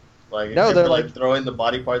isn't. Like No, except they're for, like- throwing the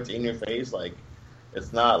body parts in your face. Like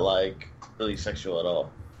it's not like really sexual at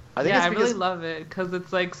all. I think yeah, it's I because really love it because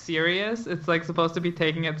it's like serious. It's like supposed to be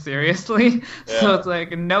taking it seriously. So Yeah. it's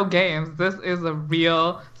like no games. This is a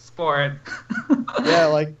real sport. yeah,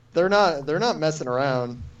 like they're not messing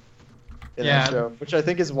around in Yeah. that show, which I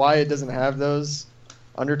think is why it doesn't have those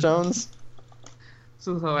undertones. This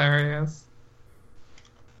is hilarious.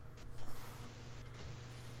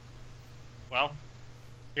 Well,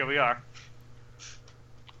 here we are.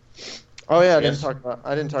 Oh yeah, I Yes.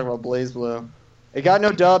 didn't talk about Blaze Blue. It got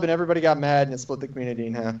no dub, and everybody got mad, and it split the community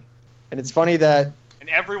in half. And it's funny that And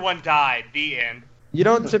everyone died. The end. you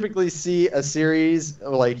don't typically see a series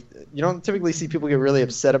you don't typically see people get really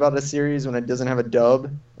upset about a series when it doesn't have a dub,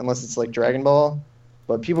 unless it's like Dragon Ball.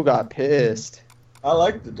 But people got pissed. I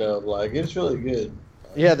like the dub. Like it's really good.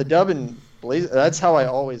 Yeah, the dub in Blaze. That's how I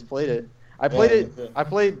always played it. I played Yeah, it. okay. I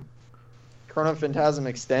played Chrono Phantasm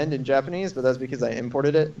Extend in Japanese, but that's because I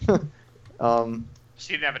imported it.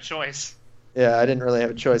 She didn't have a choice. Yeah, I didn't really have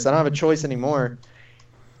a choice. I don't have a choice anymore.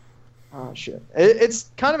 Oh shit! It's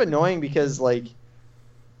kind of annoying because like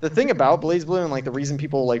the thing about Blaze Blue and like the reason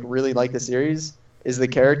people like really like the series is the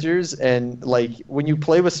characters, and like when you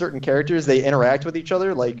play with certain characters, they interact with each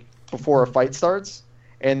other like before a fight starts,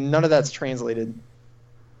 and none of that's translated.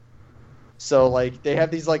 So like they have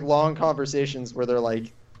these like long conversations where they're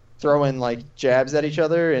like throwing like jabs at each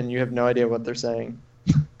other, and you have no idea what they're saying.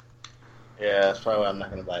 Yeah, that's probably why I'm not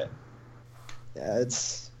gonna buy it. Yeah,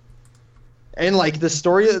 it's and like the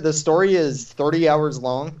story is 30 hours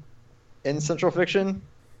long in Central Fiction.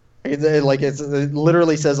 It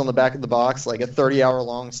literally says on the back of the box like a 30-hour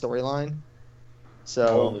long storyline. So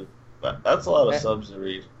Holy, that's a lot of subs to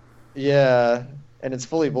read. yeah, and it's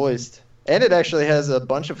fully voiced, and it actually has a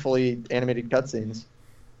bunch of fully animated cutscenes,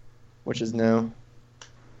 which is new. I'll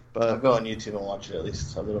But go on YouTube and watch it at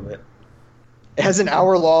least a little bit. it has an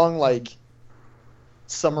hour-long like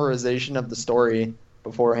summarization of the story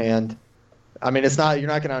beforehand. I mean, you're not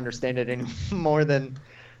going to understand it any more than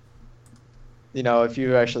if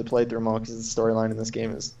you actually played through them all, because the storyline in this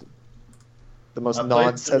game is the most I played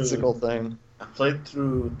nonsensical thing. I played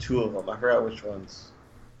through 2 of them. I forgot which ones.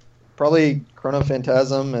 Probably Chrono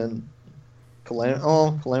Phantasm and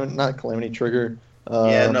not Calamity Trigger.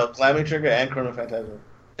 Calamity Trigger and Chrono Phantasm.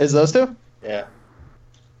 Is those two? Yeah.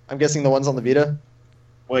 I'm guessing the ones on the Vita.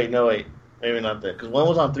 Wait. Maybe not that. Because one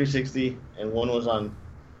was on 360 and one was on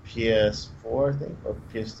PS4, I think, or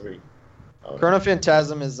PS3. Chrono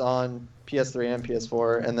Phantasm is on PS3 and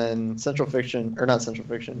PS4, and then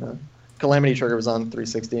Calamity Trigger was on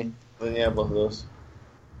 360. Then yeah, both of those.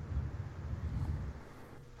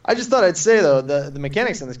 I just thought I'd say though, the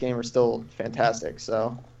mechanics in this game are still fantastic.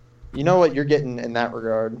 So, you know what you're getting in that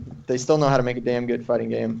regard. They still know how to make a damn good fighting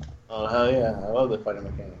game. Oh hell yeah, I love the fighting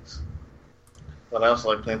mechanics. But I also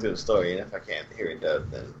like playing through the story, and if I can't hear it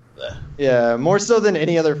dubbed, then Yeah, more so than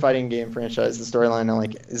any other fighting game franchise, the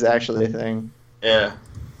storyline is actually a thing yeah.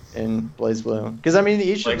 in BlazBlue. Because I mean,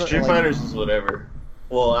 each Like of Street Fighters is whatever.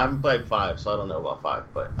 Well, I haven't played 5, so I don't know about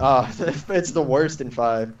 5, but it's the worst in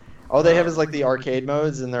 5. All they have is like the arcade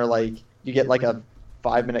modes, and they're like you get like a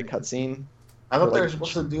 5-minute cutscene. I thought Or, they like, were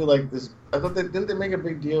supposed to do like this. I thought didn't they make a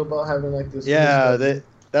big deal about having like this? Yeah, this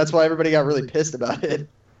that's why everybody got really pissed about it.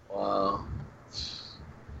 wow.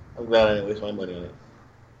 I'm glad I didn't waste my money on it.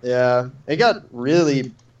 Yeah, it got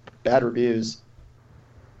really bad reviews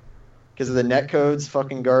because of the netcode's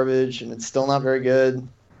fucking garbage, and it's still not very good.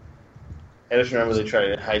 I just remember they tried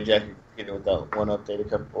to hijack it with that one update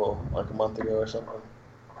a month ago or something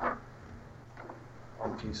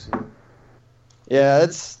on PC. Yeah,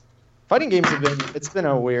 fighting games it's been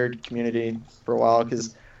a weird community for a while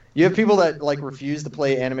because you have people that like refuse to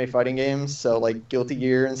play anime fighting games, so like Guilty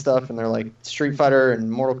Gear and stuff, and they're like Street Fighter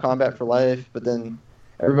and Mortal Kombat for life, but then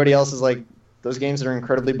everybody else is like those games are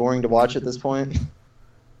incredibly boring to watch at this point.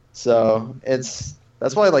 So that's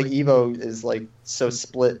why like Evo is like so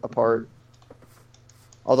split apart.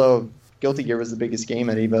 Although Guilty Gear was the biggest game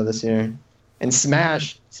at Evo this year, and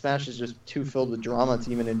Smash is just too filled with drama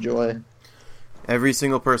to even enjoy. Every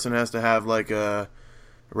single person has to have like a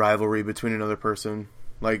rivalry between another person.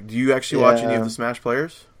 Like, do you actually watch any of the Smash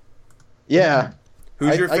players? Yeah.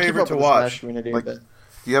 Who's your favorite to watch? Like, do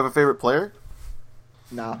you have a favorite player?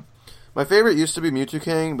 No. My favorite used to be Mewtwo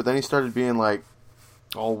King, but then he started being like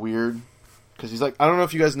all weird because he's like, I don't know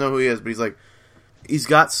if you guys know who he is, but he's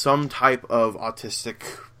got some type of autistic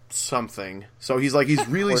something. So he's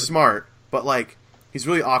really smart, but like he's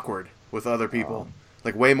really awkward with other people,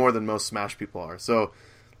 like way more than most Smash people are. So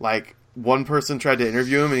like one person tried to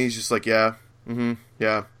interview him, and he's just like, yeah. Mm-hmm.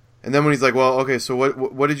 Yeah. And then when he's like, well, okay, so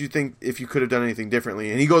what did you think if you could have done anything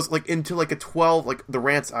differently? And he goes like into like a 12, like the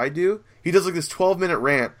rants I do. He does like this 12-minute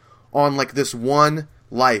rant on like this one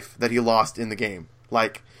life that he lost in the game.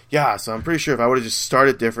 Like, yeah, so I'm pretty sure if I would have just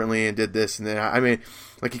started differently and did this and then, I mean,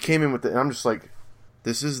 like he came in with it, and I'm just like,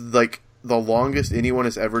 this is like the longest anyone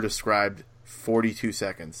has ever described 42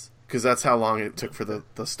 seconds. Because that's how long it took for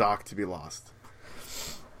the stock to be lost.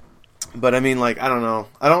 But I mean, like, I don't know.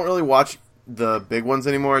 I don't really watch the big ones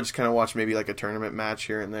anymore. I just kind of watch maybe like a tournament match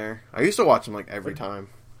here and there. I used to watch them like every time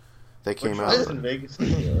they came out. Was in Vegas this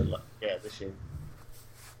year? Yeah, this year.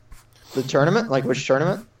 The tournament? Like which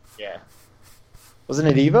tournament? Yeah. Wasn't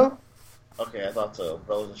it Evo? Okay, I thought so,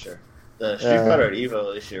 but I wasn't sure. The Street Fighter at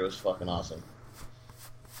Evo this year was fucking awesome.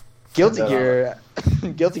 Guilty Gear at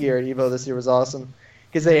Evo this year was awesome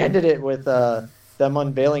because they ended it with them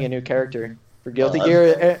unveiling a new character for Guilty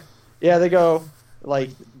Gear. Yeah, they go like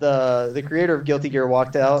the creator of Guilty Gear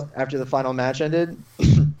walked out after the final match ended,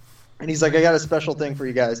 and he's like, "I got a special thing for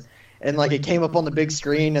you guys." And like it came up on the big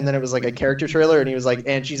screen, and then it was like a character trailer, and he was like,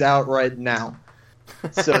 "And she's out right now."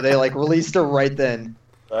 So they like released her right then.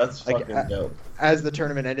 That's fucking dope. As the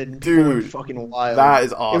tournament ended, dude, fucking wild. That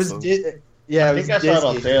is awesome. It was I think I saw it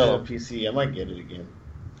on sale on PC. I might get it again.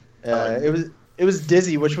 It was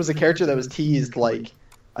Dizzy, which was a character that was teased like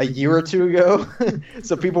a year or two ago.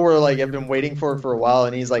 So people were like, have been waiting for it for a while,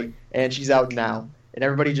 and he's like, and she's out now, and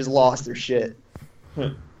everybody just lost their shit.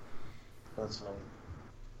 That's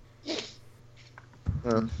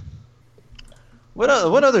funny. What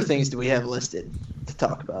other things do we have listed to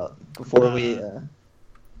talk about before we?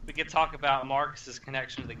 We could talk about Marcus's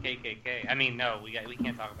connection to the KKK. I mean, no, we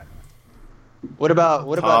can't talk about that. What about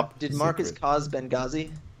Top did Marcus secret. cause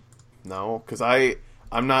Benghazi? No, because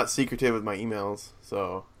I'm not secretive with my emails,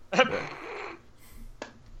 so. Yeah.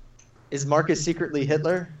 Is Marcus secretly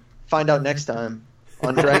Hitler? Find out next time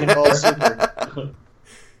on Dragon Ball Super.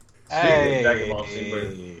 Hey. Dragon Ball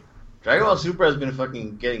Super. Dragon Ball Super has been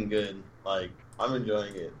fucking getting good. Like, I'm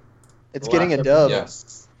enjoying it. It's getting a dub.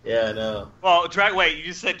 Yes. Yeah, I know. Well, wait, you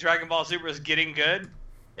just said Dragon Ball Super is getting good?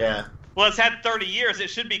 Yeah. Well, it's had 30 years. It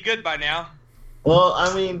should be good by now. Well,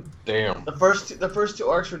 I mean, Damn. the first two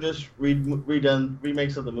arcs were just redone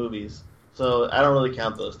remakes of the movies, so I don't really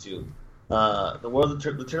count those two.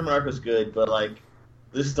 The tournament arc was good, but like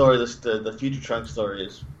this story, the Future Trunks story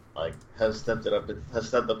is like has stepped up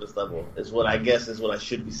its level. Is what I guess is what I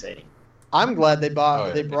should be saying. I'm glad they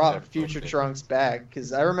Oh, yeah, brought exactly. Future Trunks back,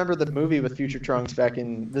 because I remember the movie with Future Trunks back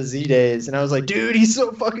in the Z days, and I was like, dude, he's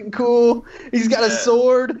so fucking cool. He's got a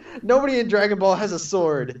sword. Nobody in Dragon Ball has a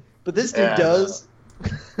sword, but this dude Yeah, I does.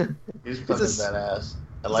 He's fucking badass.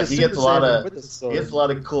 And like It's he Super gets a lot Saiyan of with a sword. he gets a lot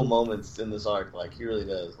of cool moments in this arc. Like he really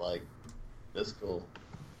does. Like that's cool.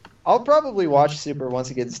 I'll probably watch Super once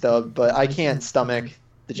it gets dubbed, but I can't stomach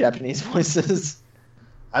the Japanese voices.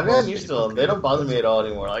 I've gotten used to them. They don't bother me at all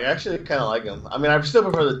anymore. Like, I actually kind of like them. I mean, I still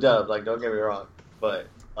prefer the dub. Like, don't get me wrong, but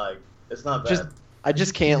like, it's not bad. I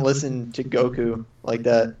just can't listen to Goku like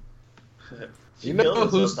that. You know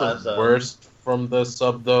who's the worst from the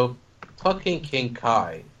sub though? Fucking King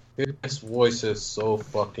Kai. His voice is so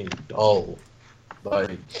fucking dull.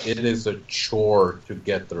 Like it is a chore to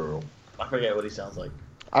get through. I forget what he sounds like.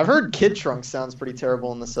 I've heard Kid Trunks sounds pretty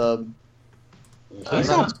terrible in the sub. He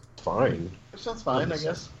sounds fine. It sounds fine, I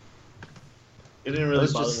guess. It didn't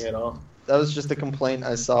really bother me at all. That was just a complaint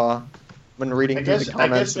I saw when reading I through guess- the I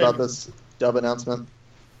comments guess about maybe- this dub announcement.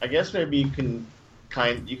 I guess maybe you can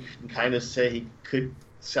kind of say he could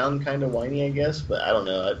sound kind of whiny, I guess, but I don't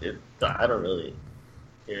know. I don't really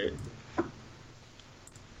hear it.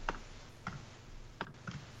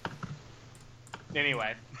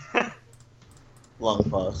 Anyway. Long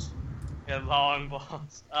pause. A long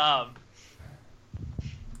pause.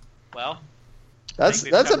 Well, That's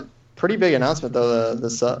think we've a pretty big announcement though.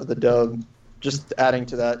 The dub, just adding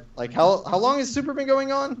to that. Like how long has Super been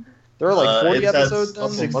going on? There are like 40 it says episodes.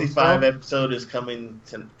 done? 65 episode is coming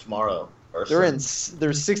tomorrow. Or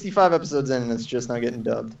There's 65 episodes in, and it's just not getting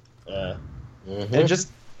dubbed. Yeah. Mhm.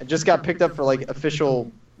 It just got picked up for like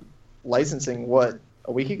official licensing. What,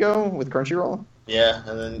 a week ago with Crunchyroll? Yeah,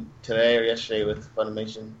 and then today or yesterday with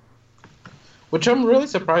Funimation. Which I'm really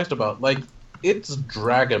surprised about. Like, it's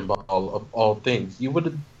Dragon Ball of all things. You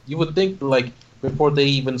would think like before they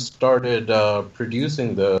even started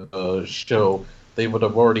producing the show, they would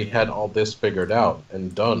have already had all this figured out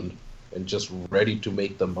and done and just ready to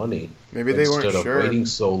make the money. Maybe they weren't instead of sure. waiting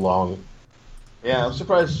so long. Yeah, I'm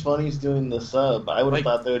surprised Funny's doing the sub. I would have Like,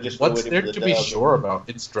 thought they would just be What's waiting there for the to be dub. sure about?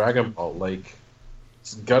 It's Dragon Ball. Like,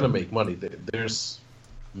 it's gonna make money. There's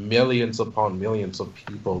millions upon millions of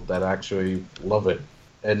people that actually love it.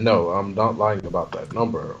 And no, I'm not lying about that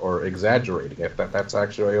number or exaggerating it. That's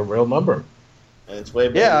actually a real number. And it's way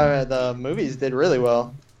better. Yeah, the movies did really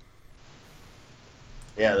well.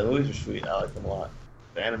 Yeah, the movies were sweet. I liked them a lot.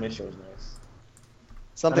 The animation was nice.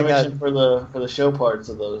 Something Animation that for the show parts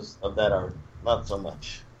of that are not so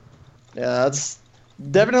much. that's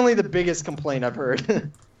definitely the biggest complaint I've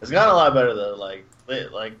heard. It's gotten a lot better though. Like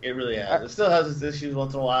it really has. It still has its issues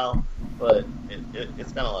once in a while, but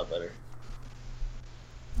it's gotten a lot better.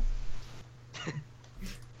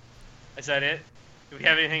 is that it? Do we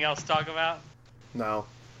have anything else to talk about? No.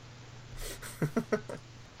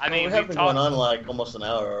 I mean, we have we've been talked. going on like almost an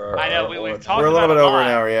hour. I know, we've talked We're a little about bit a over lot.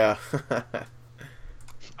 an hour, yeah.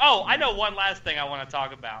 Oh, I know one last thing I want to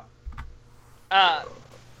talk about.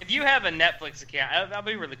 If you have a Netflix account, I'll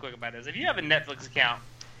be really quick about this. If you have a Netflix account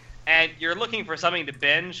and you're looking for something to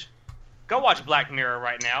binge, go watch Black Mirror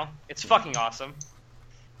right now. It's fucking awesome.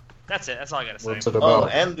 That's it. That's all I gotta say. What's it Oh,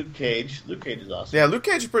 about? and Luke Cage. Luke Cage is awesome. Yeah, Luke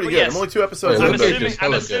Cage is pretty Well, good. yes. I'm only 2 episodes Wait, in, I'm Luke but Cage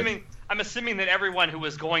is I'm assuming that everyone who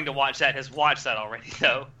was going to watch that has watched that already,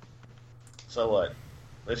 though. So what?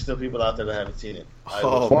 There's still people out there that haven't seen it. I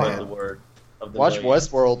Oh, will spread man. the word of the Watch millions.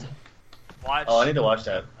 Westworld. Watch. Oh, I need to watch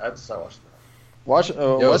that. I have to start watching that. Watch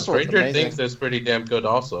Yo, Westworld's Stranger amazing. Things is pretty damn good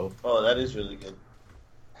also. Oh, that is really good.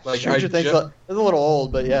 Like, Stranger I Things just- it's a little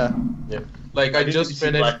old, but yeah. Like I need just to see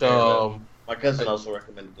Black finished. Mirror, though. My cousin also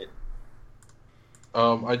recommended it.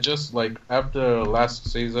 I just like after last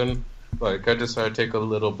season, like I decided to take a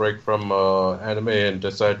little break from anime and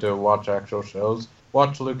decided to watch actual shows.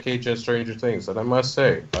 Watch Luke Cage and Stranger Things, and I must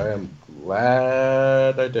say, I am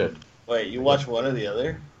glad I did. Wait, you watch one or the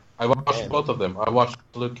other? I watched Man. both of them. I watched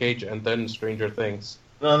Luke Cage and then Stranger Things.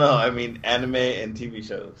 No, I mean anime and TV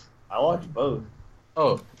shows. I watch both.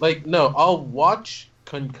 Oh, like no, I'll watch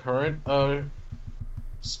concurrent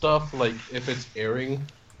stuff like if it's airing,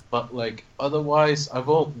 but like otherwise I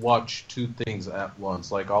won't watch two things at once.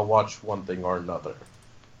 Like I'll watch one thing or another.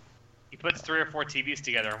 He puts 3 or 4 TVs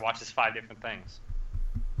together and watches 5 different things.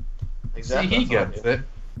 Exactly. See, he that's what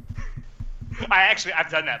I gets do. it.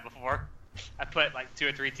 I've done that before. I put like 2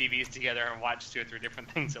 or 3 TVs together and watched 2 or 3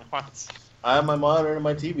 different things at once. I have my monitor and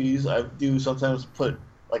my TVs. I do sometimes put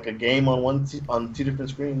like a game on on 2 different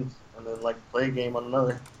screens, and then like play a game on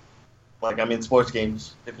another. Like I mean, sports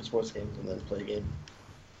games, different sports games, and then play a game.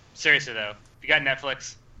 Seriously though, if you got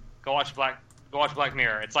Netflix, go watch Black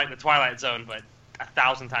Mirror. It's like the Twilight Zone, but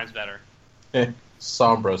 1,000 times better.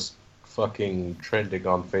 Sombra's fucking trending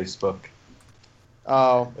on Facebook.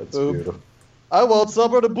 Oh, That's boop. beautiful. I want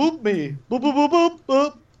someone to boop me. Boop, boop, boop, boop,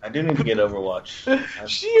 boop. I do need to get Overwatch.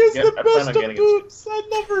 She is I the plan best on of getting it. boobs. I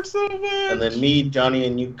love her so much. And then me, Johnny,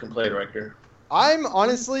 and you can play Wrecker. I'm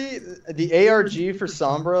honestly, the ARG for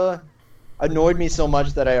Sombra annoyed me so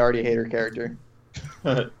much that I already hate her character.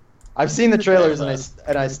 I've seen the trailers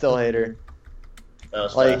and I still hate her. That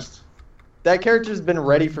was Like- fast. That character's been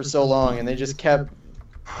ready for so long, and they just kept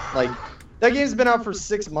like that game's been out for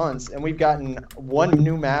 6 months, and we've gotten 1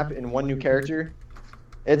 new map and 1 new character.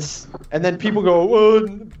 And then people go, "Oh,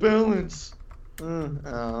 balance." I don't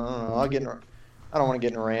know. I don't want to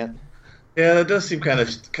get in a rant. Yeah, that does seem kind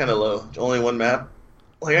of low. Only 1 map.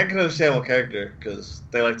 Like I can understand one character because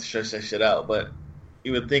they like to stretch that shit out, but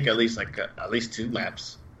you would think at least 2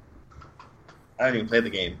 maps. I haven't even played the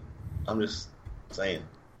game. I'm just saying.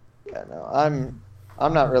 Yeah, no,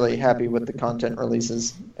 I'm not really happy with the content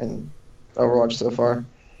releases in Overwatch so far.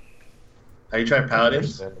 Have you tried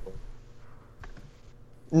Paladins? Understandable.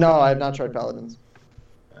 No, I have not tried Paladins.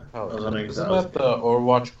 Oh, I was wondering if isn't that was that the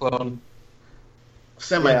Overwatch clone?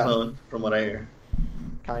 Semi-clone, from what I hear.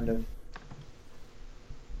 Kind of.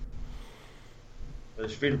 But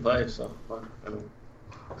it's free to play, so I mean,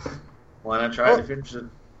 why not try it if you're interested?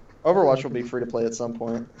 Overwatch will be free to play at some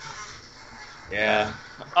point. Yeah.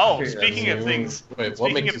 Oh, Yeah, speaking of things. Wait, what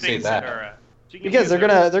speaking makes of you say things that? are, speaking of Because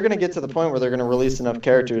things they're gonna get to the point where they're gonna release enough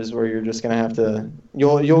characters where you're just gonna have to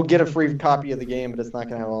you'll get a free copy of the game, but it's not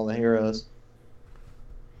gonna have all the heroes.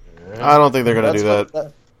 I don't think they're gonna do That's that.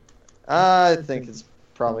 what- I think it's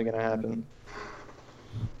probably gonna happen.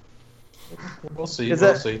 We'll see. Is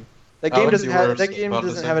We'll that- see. That game Alex, doesn't you have were that game about to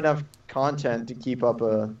doesn't say- have enough content to keep up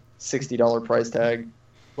a $60 price tag.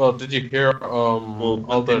 Well, did you hear Well,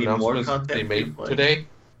 all the they need more announcements content they for made you to play. today?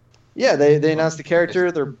 Yeah, they announced the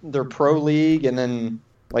character, their pro league, and then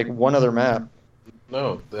like 1 other map.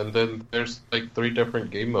 No, and then there's like 3 different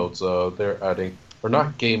game modes they're adding, or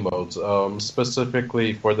not game modes,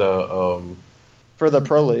 specifically for the For the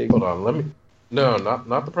pro league. Hold on, let me. No, not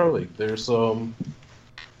the Pro League. There's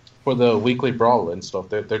for the weekly brawl and stuff.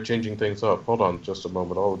 They're changing things up. Hold on, just a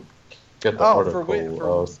moment. I'll get the Oh, article. so you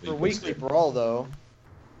for can weekly see. brawl though.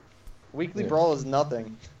 Weekly Yeah. brawl is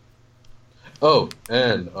nothing. Oh,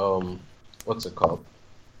 and what's it called?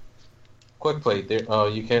 Quick play.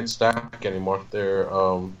 You can't stack anymore. They're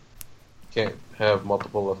can't have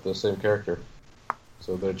multiple of the same character.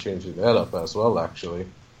 So they're changing that up as well, actually.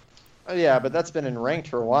 Oh, yeah, but that's been in ranked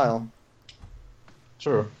for a while.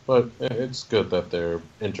 Sure, but it's good that they're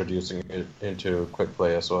introducing it into quick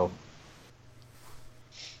play as well.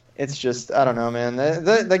 It's just I don't know, man.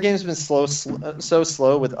 The game's been so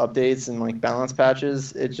slow with updates and like balance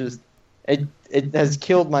patches. It has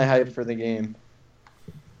killed my hype for the game.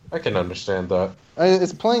 I can understand that.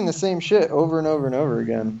 It's playing the same shit over and over and over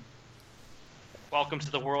again. welcome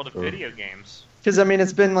to the world of Sure. video games. Because I mean,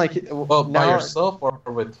 it's been like Well, by now yourself or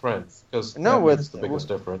with friends? Because No, that with- makes the biggest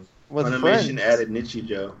difference. with friends. Funimation added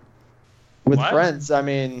Nichijou. With What? friends, I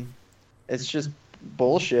mean, it's just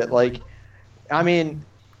bullshit. Like, I mean,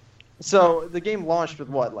 so the game launched with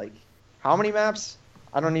what? Like, how many maps?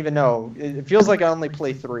 I don't even know. It feels like I only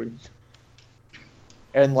play 3.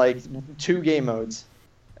 And like 2 game modes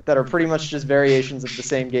that are pretty much just variations of the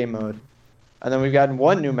same game mode. And then we've gotten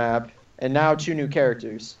 1 new map and now 2 new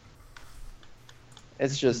characters.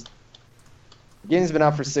 It's just the game's been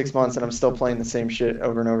out for 6 months and I'm still playing the same shit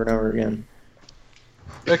over and over and over again.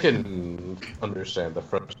 I can understand the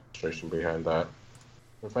frustration behind that.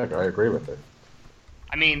 In fact, I agree with it.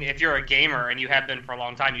 I mean, if you're a gamer and you have been for a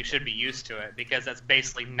long time, you should be used to it because that's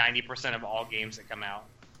basically 90% of all games that come out.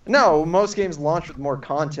 No, most games launch with more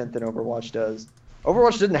content than Overwatch does.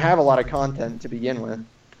 Overwatch didn't have a lot of content to begin with.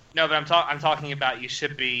 No, but I'm talking about you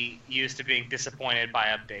should be used to being disappointed by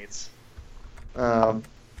updates.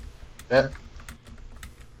 That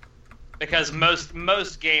Because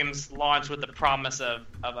most games launch with the promise of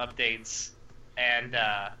updates, and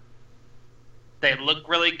they look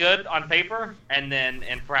really good on paper, and then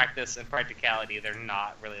in practice and practicality, they're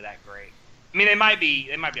not really that great. I mean, they might be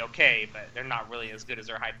okay, but they're not really as good as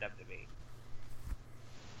they're hyped up to be.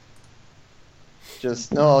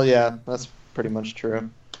 Yeah, that's pretty much true.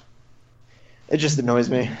 It just annoys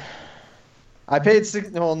me. I paid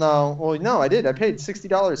I did. I paid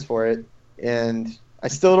 $60 for it, and I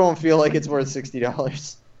still don't feel like it's worth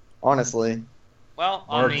 $60. Honestly. Well,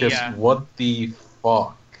 on Marcus, what the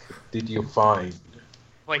fuck did you find?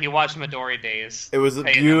 Wait, you watched Midori Days. It was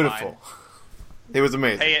Pay it no beautiful. mind. It was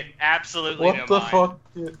amazing. Pay it absolutely What no the mind. fuck?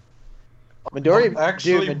 Midori, I'm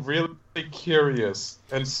actually dude, really curious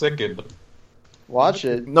and sickened. watch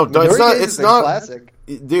it. No, Midori it's not. Days It's is a not. classic.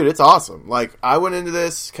 Dude, it's awesome. Like, I went into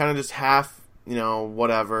this kind of just half,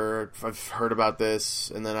 whatever. I've heard about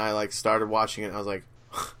this, and then I like started watching it. And I was like,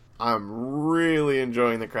 I'm really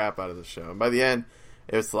enjoying the crap out of the show. And by the end,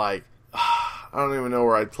 it's like, I don't even know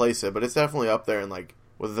where I'd place it, but it's definitely up there. And like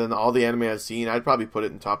within all the anime I've seen, I'd probably put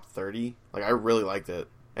it in top 30. Like, I really liked it.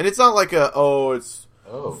 And it's not like it's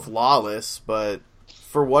flawless, but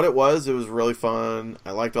for what it was really fun.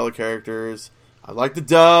 I liked all the characters. I like the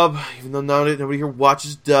dub, even though nobody here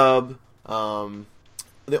watches dub.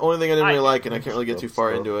 The only thing I didn't really like, and I can't really get too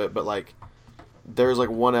far into it, but like, there's like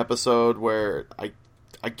one episode where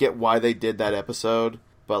I get why they did that episode,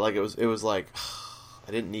 but like it was like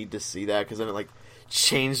I didn't need to see that because then it like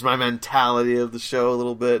changed my mentality of the show a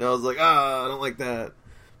little bit, and I was like, I don't like that.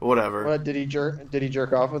 But whatever. What, did he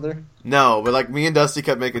jerk off with her? No, but like me and Dusty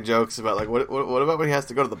kept making jokes about like what about when he has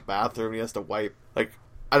to go to the bathroom and he has to wipe like.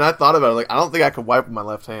 And I thought about it, like, I don't think I could wipe with my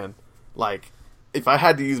left hand. Like, if I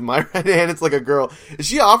had to use my right hand, it's like a girl.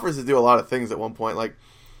 She offers to do a lot of things at one point. Like,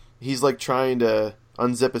 he's, like, trying to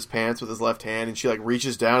unzip his pants with his left hand, and she, like,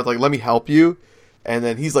 reaches down. It's like, let me help you. And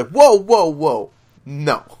then he's like, whoa.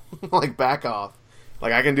 No. Like, back off.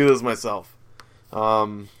 Like, I can do this myself. I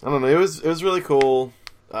don't know. It was really cool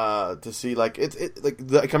to see. Like,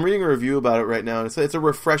 I'm reading a review about it right now, and it's a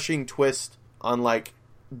refreshing twist on, like,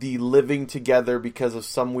 the living together because of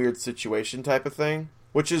some weird situation type of thing,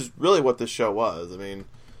 which is really what this show was. I mean,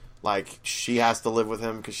 like, she has to live with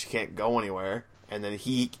him because she can't go anywhere, and then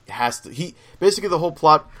he basically the whole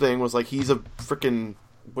plot thing was like he's a freaking,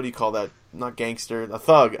 what do you call that? Not gangster, a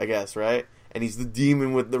thug, I guess, right? And he's the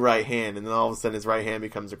demon with the right hand, and then all of a sudden his right hand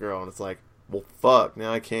becomes a girl, and it's like, well, fuck,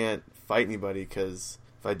 now I can't fight anybody because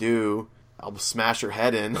if I do, I'll smash her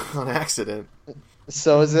head in on accident.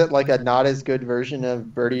 So is it like a not as good version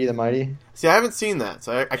of Birdie the Mighty? See, I haven't seen that,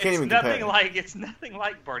 so I can't even compare. It's nothing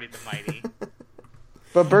like Birdie the Mighty.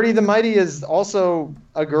 But Birdie the Mighty is also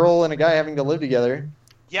a girl and a guy having to live together.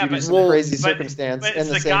 Yeah, due to but some crazy circumstance but in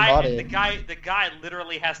the it's same body. The guy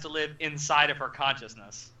literally has to live inside of her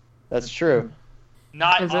consciousness, That's true.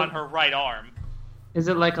 not Is on it- her right arm. Is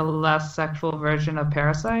it like a less sexual version of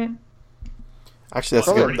Parasite? Actually,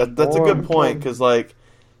 that's Probably good. That's a good point because, like,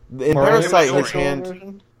 in Parasite, his sexual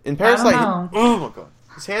hand. In Parasite, know. oh my god,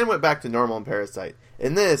 his hand went back to normal in Parasite.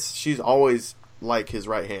 In this, she's always like his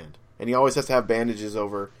right hand, and he always has to have bandages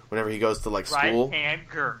over whenever he goes to like school. Right hand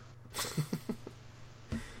girl.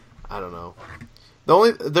 I don't know.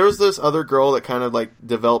 There was this other girl that kind of like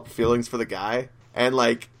developed feelings for the guy, and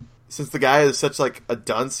like since the guy is such like a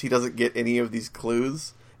dunce, he doesn't get any of these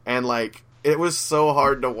clues, and like it was so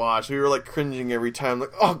hard to watch. We were like cringing every time,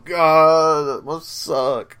 like, oh god, that must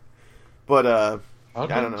suck. But How I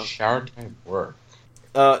don't know. does shower time work?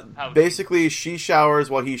 Basically, she showers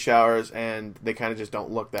while he showers, and they kind of just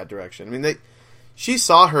don't look that direction. I mean, he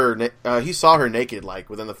saw her naked like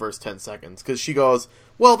within the first 10 seconds because she goes,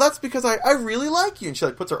 "Well, that's because I really like you," and she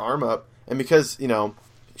like puts her arm up, and because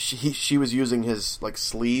she was using his like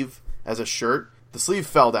sleeve as a shirt, the sleeve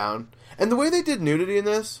fell down, and the way they did nudity in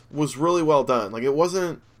this was really well done. Like it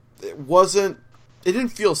didn't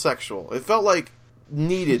feel sexual. It felt like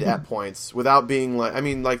needed at points without being like, I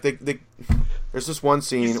mean, like they there's this one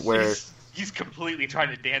scene where He's completely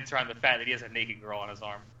trying to dance around the fact that he has a naked girl on his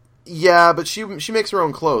arm. yeah, but she makes her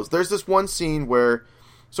own clothes. There's this one scene where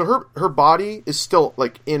so her body is still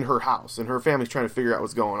like in her house and her family's trying to figure out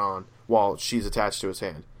what's going on while she's attached to his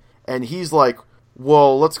hand. And he's like,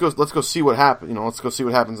 "Well, let's go see what happens, let's go see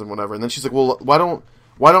what happens and whatever." And then she's like, "Well, why don't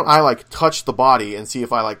I like touch the body and see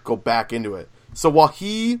if I like go back into it?" So while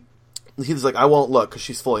he's like, I won't look because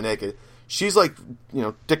she's fully naked. She's like,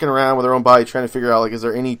 dicking around with her own body, trying to figure out like, is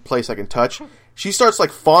there any place I can touch? She starts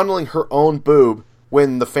like fondling her own boob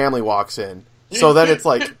when the family walks in. So then it's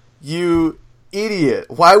like, you idiot!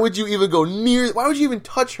 Why would you even go near? Why would you even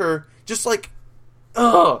touch her? Just like,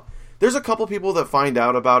 ugh. There's a couple people that find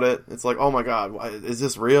out about it. It's like, oh my god, is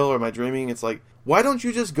this real or am I dreaming? It's like, why don't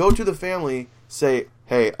you just go to the family, say,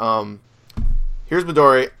 hey, here's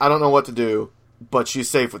Midori. I don't know what to do, but she's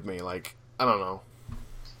safe with me. Like, I don't know.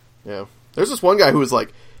 Yeah. There's this one guy who was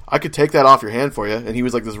like, I could take that off your hand for you, and he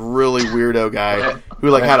was like this really weirdo guy who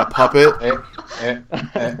like had a puppet.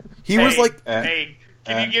 He was like, hey,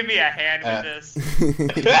 can you give me a hand with this?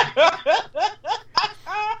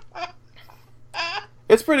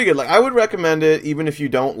 It's pretty good. Like, I would recommend it, even if you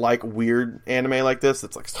don't like weird anime like this.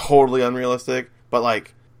 It's like totally unrealistic, but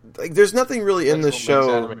like there's nothing really in this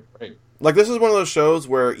show. Like, this is one of those shows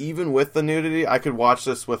where even with the nudity, I could watch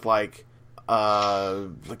this with like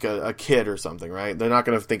a kid or something, right? They're not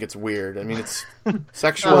going to think it's weird. I mean, it's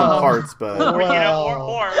sexual in parts, but or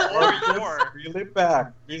reel it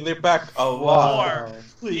back a lot.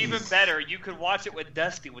 Or even better, you could watch it with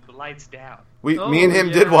Dusty with the lights down. Me and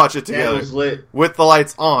him did watch it together with the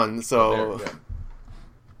lights on. So,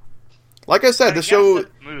 like I said, this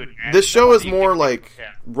show is more like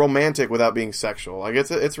romantic without being sexual. Like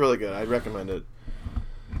it's really good. I'd recommend it.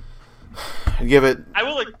 I'd give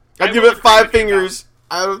it 5 fingers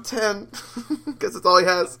out of 10 because it's all he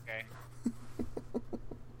has. Okay,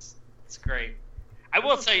 it's great. I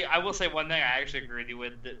will say one thing. I actually agree with you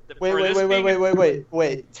with.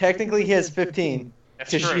 Wait. Technically, he has 15.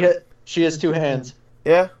 That's true. She has 2 hands.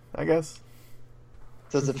 Yeah, I guess.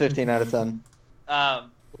 So it's a 15 out of 10. I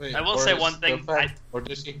will say one thing. Or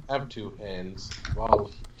does she have 2 hands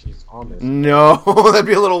while she's honest? No, that'd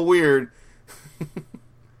be a little weird.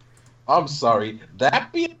 I'm sorry,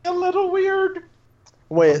 that'd be a little weird.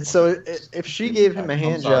 Wait, so if she gave him a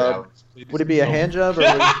hand job, would it be a hand job or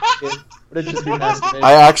would it just be masturbation?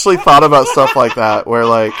 I actually thought about stuff like that, where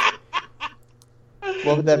like,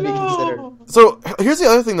 what would that be considered? So here's the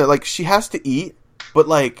other thing that like she has to eat, but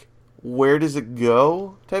like, where does it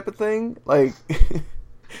go? Type of thing. Like,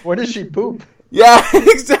 where does she poop? Yeah,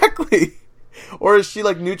 exactly. Or is she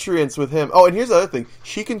like nutrients with him? Oh, and here's the other thing: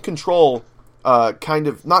 she can control. Kind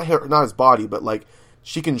of not his body, but like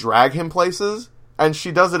she can drag him places, and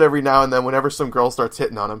she does it every now and then. Whenever some girl starts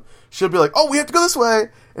hitting on him, she'll be like, "Oh, we have to go this way,"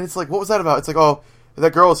 and it's like, "What was that about?" It's like, "Oh,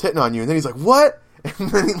 that girl is hitting on you," and then he's like, "What?"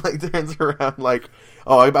 And then he like turns around like,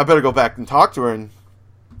 "Oh, I better go back and talk to her." And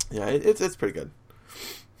yeah, it's pretty good.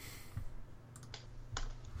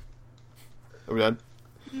 Are we done?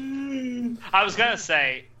 I was gonna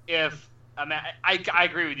say I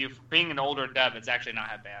agree with you. Being an older dub, it's actually not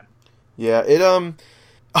that bad. Yeah,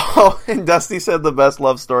 oh, and Dusty said the best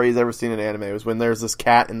love story he's ever seen in anime was when there's this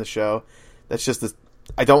cat in the show. That's just this.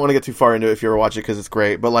 I don't want to get too far into it if you ever watch it because it's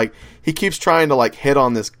great. But like, he keeps trying to like hit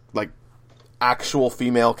on this like actual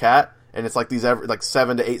female cat, and it's like these like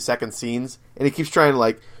 7 to 8 second scenes, and he keeps trying to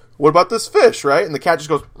like, what about this fish, right? And the cat just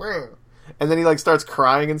goes, "Meow." And then he like starts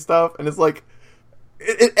crying and stuff, and it's like.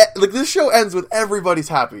 Like this show ends with everybody's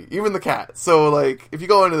happy, even the cat. So like, if you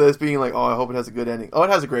go into this being like, "Oh, I hope it has a good ending," oh, it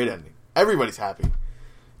has a great ending. Everybody's happy.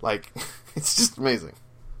 Like, it's just amazing.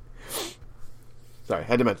 Sorry,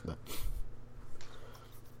 had to mention that.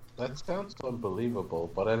 That sounds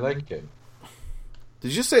unbelievable, but I like it.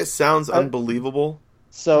 Did you say it sounds unbelievable?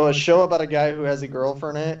 So a show about a guy who has a girl for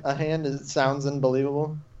a hand sounds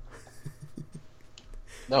unbelievable?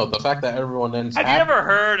 No, the fact that everyone ends. Have you ever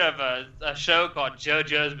heard of a show called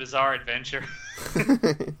JoJo's Bizarre Adventure?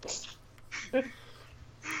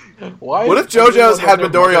 What if JoJo's had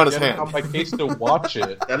Midori on his hand? On my case to watch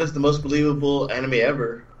it. That is the most believable anime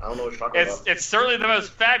ever. I don't know what you're talking about. It's certainly the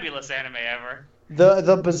most fabulous anime ever.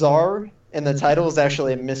 The bizarre in the title is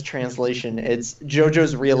actually a mistranslation. It's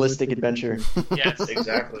JoJo's Realistic Adventure. Yes,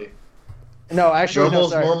 exactly. No, actually,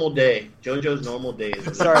 JoJo's Normal Day. JoJo's Normal Day.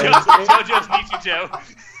 Sorry, JoJo's Nichijou.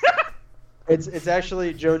 It's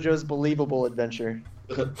actually JoJo's Believable Adventure.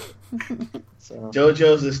 So.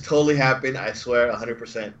 JoJo's is totally happened. I swear,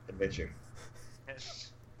 100% adventure.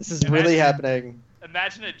 This is really happening.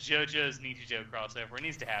 Imagine a JoJo's Nichijou crossover. It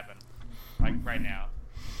needs to happen, like right now.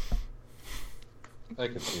 I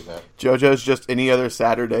can see that. JoJo's just any other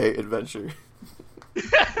Saturday adventure.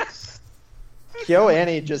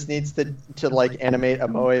 KyoAni just needs to like animate a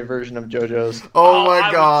Moe version of JoJo's. Oh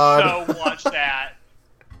my god! I would so watch that.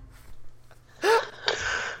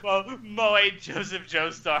 Moe Joseph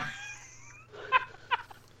Joestar.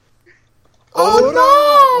 Oh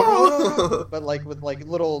no! But like with like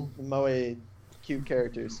little Moe cute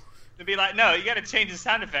characters. It'd be like, no, you gotta change the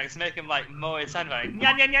sound effects, make him like Moe sound effect.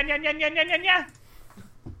 Nya, nya, nya, nya, nya, nya, nya, nya, nya.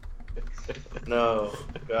 No,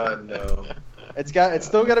 God, no. It's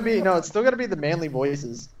still gotta be the manly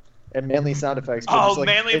voices and manly sound effects. but Oh, just, like,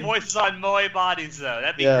 manly it- voices on Moe bodies though.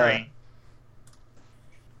 That'd be Yeah. great.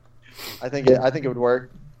 I think it would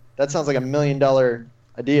work. That sounds like $1 million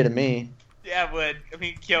idea to me. Yeah, it would. I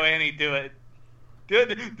mean, KyoAni, do it.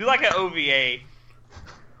 Do like an OVA.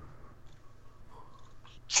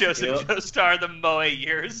 Joseph Yep. Joestar, the Moe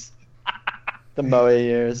years. The Moe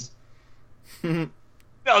years. No,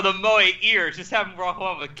 the Moe ears. Just have him rock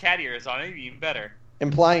on with cat ears on it. It'd be even better.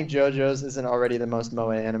 Implying JoJo's isn't already the most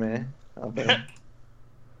Moe anime out there.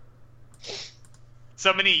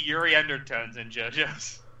 So many Yuri undertones in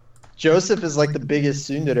JoJo's. Joseph is like the biggest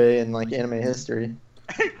tsundere in like anime history.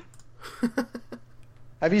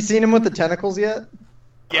 Have you seen him with the tentacles yet?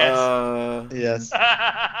 Yes. Yes.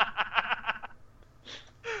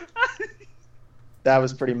 That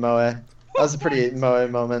was pretty Moe. That was a pretty Moe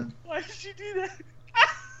moment. Why did you do that?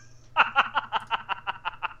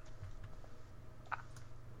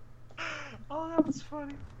 Oh, that was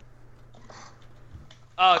funny.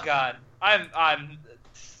 Oh God, I'm.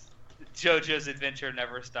 JoJo's adventure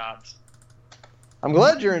never stops. I'm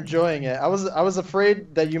glad you're enjoying it. I was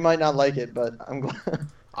afraid that you might not like it, but I'm glad.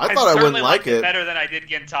 I thought I certainly wouldn't like liked it. better than I did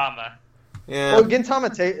Gintama. Yeah. Well,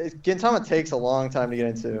 Gintama takes a long time to get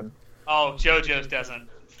into. Oh, JoJo's doesn't.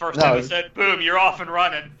 First No. episode, boom, you're off and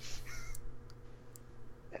running.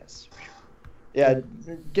 Yes. Yeah,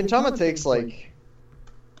 Gintama takes like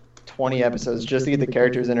 20 episodes just to get the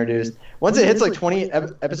characters introduced. Once it hits like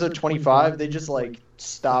episode 25, they just like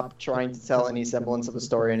stop trying to tell any semblance of a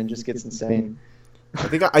story, and it just gets insane.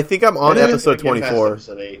 I think I'm on And then- episode Get past 24.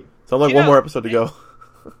 episode 8. So I'm like You one know, more episode to go.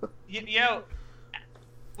 You know,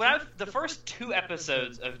 the first 2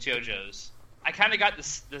 episodes of JoJo's, I kind of got the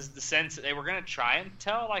sense that they were going to try and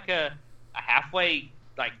tell like a halfway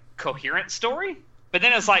like coherent story, but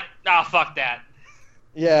then it's like, nah, fuck that.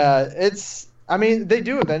 Yeah, I mean, they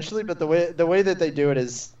do eventually, but the way that they do it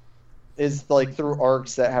is like through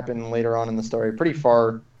arcs that happen later on in the story, pretty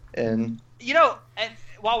far in. You know, and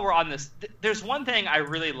while we're on this, there's one thing I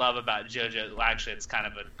really love about JoJo. Well, actually, it's kind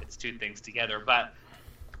of it's 2 things together, but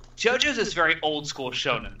JoJo's is very old school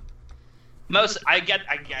shonen.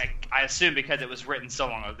 I assume because it was written so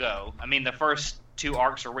long ago. I mean, the first 2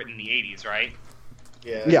 arcs were written in the 80s, right?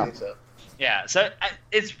 Yeah, Yeah. I think so. Yeah, so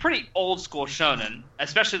it's pretty old school shonen,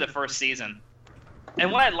 especially the first season.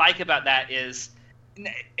 And what I like about that is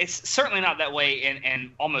it's certainly not that way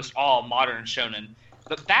in almost all modern shonen.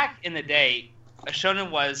 But back in the day, a shonen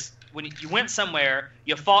was when you went somewhere,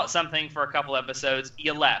 you fought something for a couple episodes,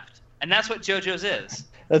 you left. And that's what JoJo's is.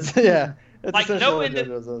 That's yeah. That's Like, essentially no what indi-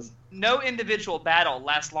 JoJo's is. No individual battle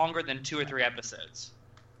lasts longer than 2 or 3 episodes.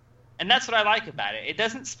 And that's what I like about it. It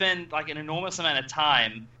doesn't spend like an enormous amount of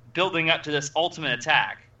time building up to this ultimate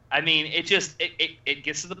attack. I mean, it just it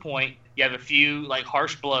gets to the point. You have a few like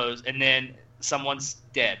harsh blows, and then someone's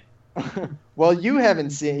dead. Well, you haven't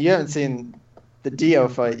seen the Dio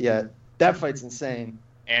fight yet. That fight's insane.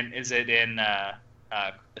 And is it in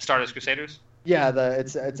Stardust Crusaders? Yeah,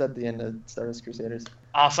 it's at the end of Stardust Crusaders.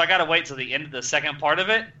 Oh, so I gotta wait till the end of the second part of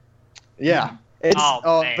it. Yeah, it's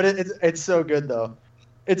Man. but it's so good though.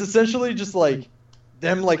 It's essentially just like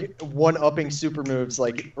them like one-upping super moves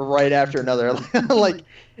like right after another. like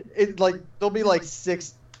there'll be like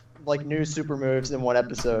 6 like new super moves in one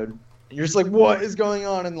episode. And you're just like, what is going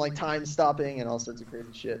on? And like time stopping and all sorts of crazy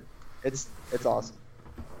shit. It's awesome.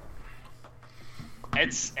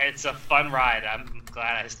 It's a fun ride. I'm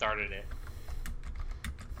glad I started it.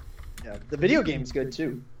 Yeah, the video game's good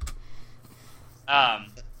too.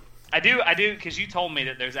 I do, because you told me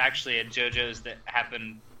that there's actually a JoJo's that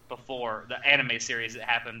happened before, the anime series that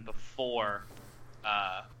happened before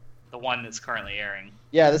the one that's currently airing.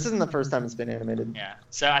 Yeah, this isn't the first time it's been animated. Yeah.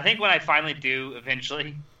 So I think when I finally do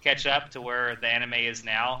eventually catch up to where the anime is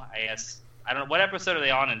now, I guess, I don't know, what episode are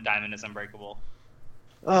they on in Diamond is Unbreakable?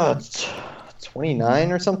 It's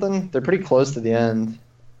 29 or something. They're pretty close to the end.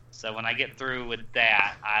 So when I get through with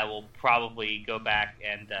that, I will probably go back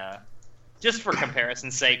and, just for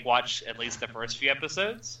comparison's sake, watch at least the first few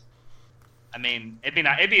episodes. I mean, it'd be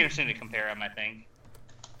interesting to compare them, I think.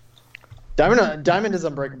 Diamond is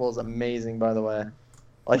Unbreakable is amazing, by the way.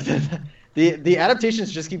 Like the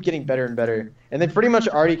adaptations just keep getting better and better, and they pretty much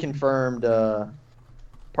already confirmed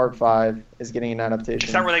Part 5 is getting an adaptation.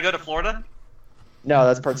 Is that where they go to Florida? No,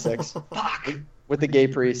 that's Part 6 Fuck. with the gay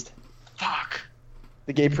priest. Fuck.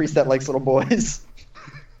 The gay priest that likes little boys.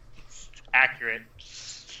 Accurate.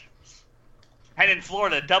 And in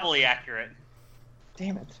Florida, doubly accurate.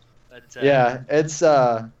 Damn it. But, Yeah, it's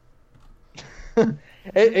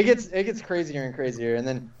it gets crazier and crazier, and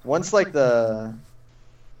then once like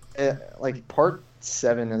like part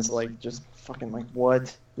 7 is like just fucking like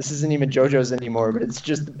what? This isn't even JoJo's anymore, but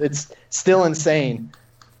it's still insane.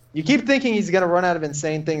 You keep thinking he's gonna run out of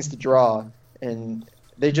insane things to draw, and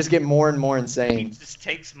they just get more and more He insane. just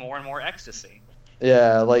takes more and more ecstasy.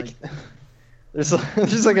 Yeah, like there's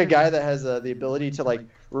like a guy that has the ability to like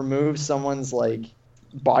remove someone's like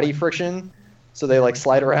body friction, so they like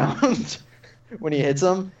slide around when he hits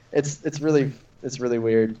them. It's really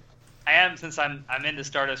weird. Since I'm into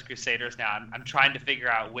Stardust Crusaders now, I'm trying to figure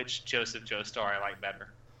out which Joseph Joestar I like better.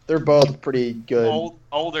 They're both pretty good.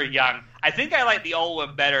 Old or young. I think I like the old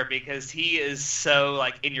one better because he is so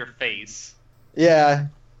like in your face. Yeah,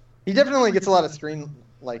 he definitely gets a lot of screen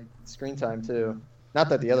time too. Not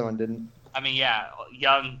that the other one didn't. I mean, yeah,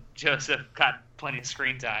 young Joseph got plenty of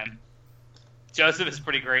screen time. Joseph is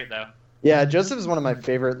pretty great though. Yeah, Joseph is one of my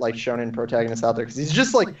favorite like shonen protagonists out there because he's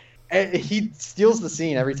just like he steals the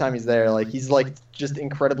scene every time he's there. Like he's like just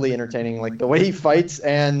incredibly entertaining, like the way he fights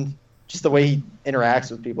and just the way he interacts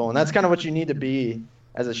with people, and that's kind of what you need to be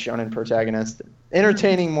as a shonen protagonist.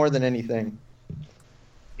 Entertaining more than anything.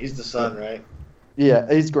 He's the son, right?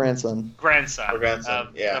 Yeah, he's grandson, Grandson. Or grandson,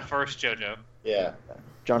 of yeah. the first JoJo. Yeah.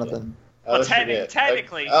 Jonathan. I Well, always forget.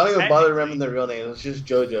 technically, I don't even bother technically- remembering their real names. It's just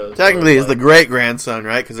JoJo. Technically, he's the like, great grandson,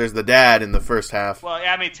 right? Because there's the dad in the first half. Well,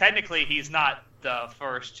 yeah, I mean, technically, he's not the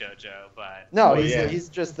first JoJo, but No, Oh, he's yeah. he's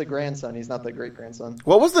just the grandson. He's not the great grandson.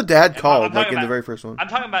 What was the dad I'm called, talking like in the about- very first one? I'm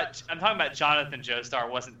talking about Jonathan Joestar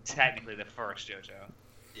wasn't technically the first JoJo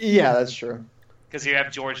Yeah, that's true. because you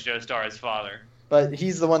have George Joestar as father. But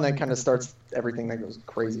he's the one that kind of starts everything that goes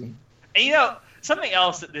crazy. And you know, something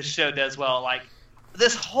else that this show does well, like the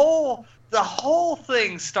whole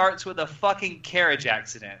thing starts with a fucking carriage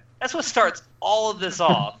accident. That's what starts all of this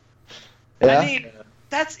off. Yeah. I mean,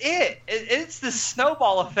 that's it. It's the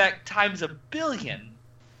snowball effect times a billion.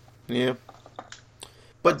 Yeah.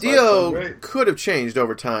 But That's why it's so Dio great. could have changed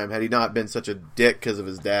over time had he not been such a dick because of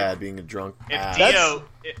his dad being a drunk ass.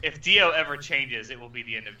 If Dio ever changes, it will be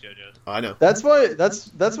the end of JoJo's. I know. That's what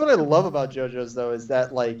I love about JoJo's though, is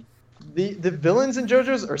that like the villains in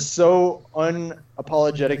JoJo's are so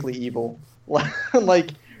unapologetically evil.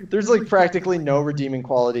 Like there's like practically no redeeming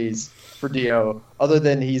qualities for Dio other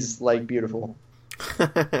than he's like beautiful.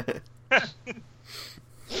 I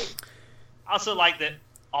also like that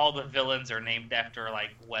all the villains are named after like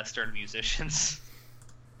Western musicians.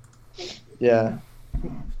 Yeah.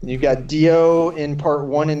 You got Dio in part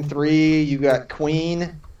 1 and 3. You got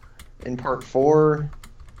Queen in part 4.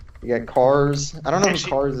 You got Cars. I don't know who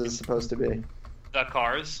Actually- Cars is supposed to be. The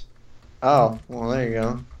Cars, Oh, well, there you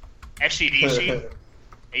go. Eshidishi,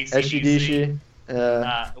 ACDC, Eshidishi.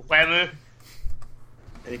 Wemu,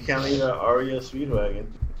 And you can't leave out Aria Speedwagon.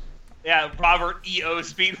 yeah, Robert E.O.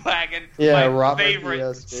 Speedwagon. Yeah, my Robert favorite,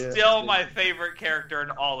 E.O. Speed- still my favorite character in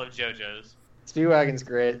all of JoJo's. Speedwagon's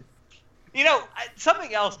great. You know,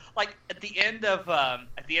 something else. Like at the end of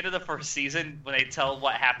the first season, when they tell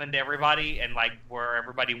what happened to everybody and like where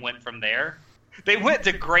everybody went from there, they went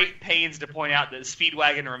to great pains to point out that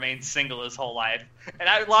Speedwagon remained single his whole life. And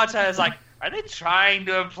I watched that, I was like, are they trying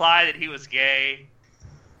to imply that he was gay?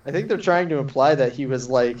 I think they're trying to imply that he was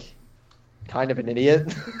like kind of an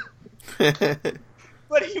idiot.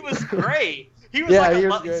 But he was great. He was Yeah, like he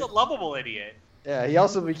was he's a great. lovable idiot. Yeah, he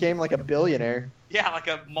also became like a billionaire. Yeah, like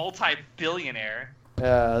a multi-billionaire.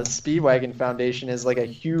 Speedwagon Foundation is like a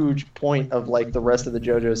huge point of like the rest of the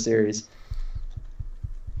JoJo series.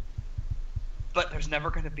 But there's never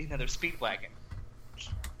going to be another Speedwagon.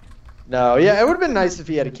 No, yeah, it would have been nice if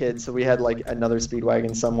he had a kid, so we had like another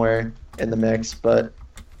Speedwagon somewhere in the mix. But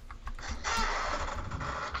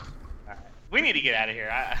We need to get out of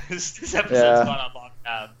here. This episode's Yeah. gone on long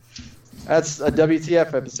enough. that's a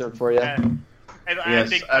WTF episode for you. And I Yes,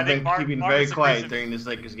 think, I've I think been Mark- keeping Mark very is quiet aggressive- during this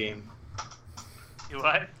Lakers game. You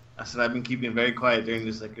what? I said I've been keeping very quiet during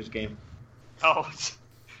this Lakers game. Oh,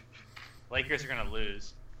 Lakers are gonna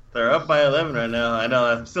lose. They're up by 11 right now. I know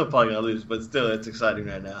I'm still probably gonna lose, but still, it's exciting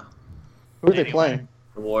right now. Who are they Anyway. playing?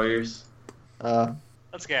 The Warriors.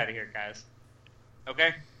 Let's get out of here, guys.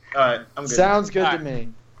 Okay. All right, I'm good. Sounds good All to right. me.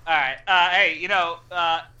 All right. Hey,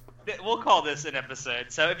 we'll call this an episode.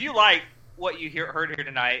 So if you like what you heard here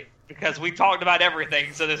tonight, because we talked about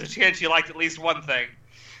everything, so there's a chance you liked at least one thing.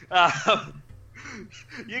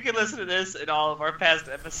 You can listen to this and all of our past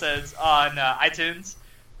episodes on iTunes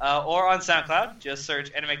or on SoundCloud. Just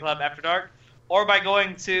search Anime Club After Dark. Or by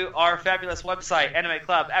going to our fabulous website,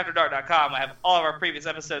 animeclubafterdark.com. I have all of our previous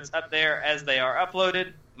episodes up there as they are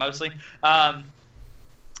uploaded, mostly. And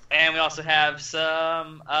we also have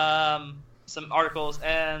some some articles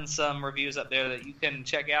and some reviews up there that you can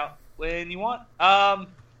check out when you want.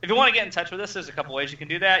 If you want to get in touch with us, there's a couple ways you can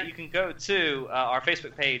do that. You can go to our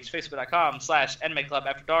Facebook page, facebook.com/Anime Club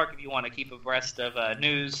After Dark, if you want to keep abreast of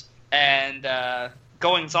news and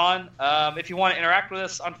goings on. If you want to interact with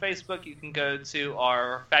us on Facebook, you can go to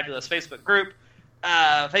our fabulous Facebook group,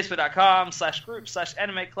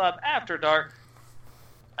 facebook.com/group/Anime Club After Dark.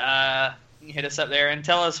 You can hit us up there and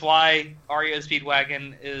tell us why REO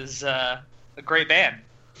Speedwagon is a great band.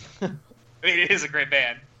 I mean, it is a great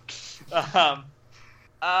band.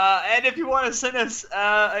 And if you want to send us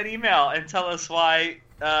an email and tell us why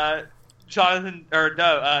Joseph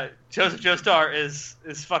Joestar is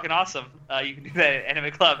fucking awesome, you can do that at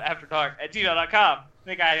animeclubafterdark@gmail.com. I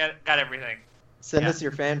think I got everything. Send us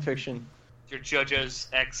your fan fiction. Your JoJo's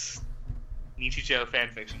X Nichijou fan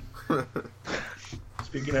fiction.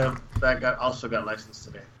 Speaking of, that also got licensed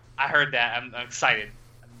today. I heard that. I'm excited.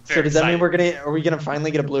 So does that mean are we gonna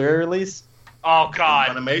finally get a Blu-ray release? Oh God!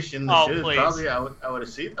 Funimation. Please. Probably. I would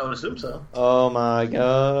assume so. Oh my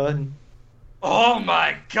God! Oh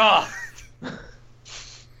my God! All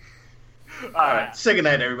right. Say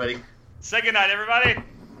goodnight, everybody. Say goodnight, everybody.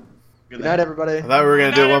 Good night, everybody. I thought we were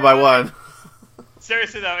gonna do it one by one.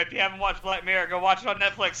 Seriously though, if you haven't watched Black Mirror, go watch it on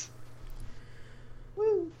Netflix.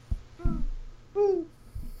 Woo. Woo.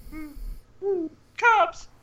 Woo. Cubs.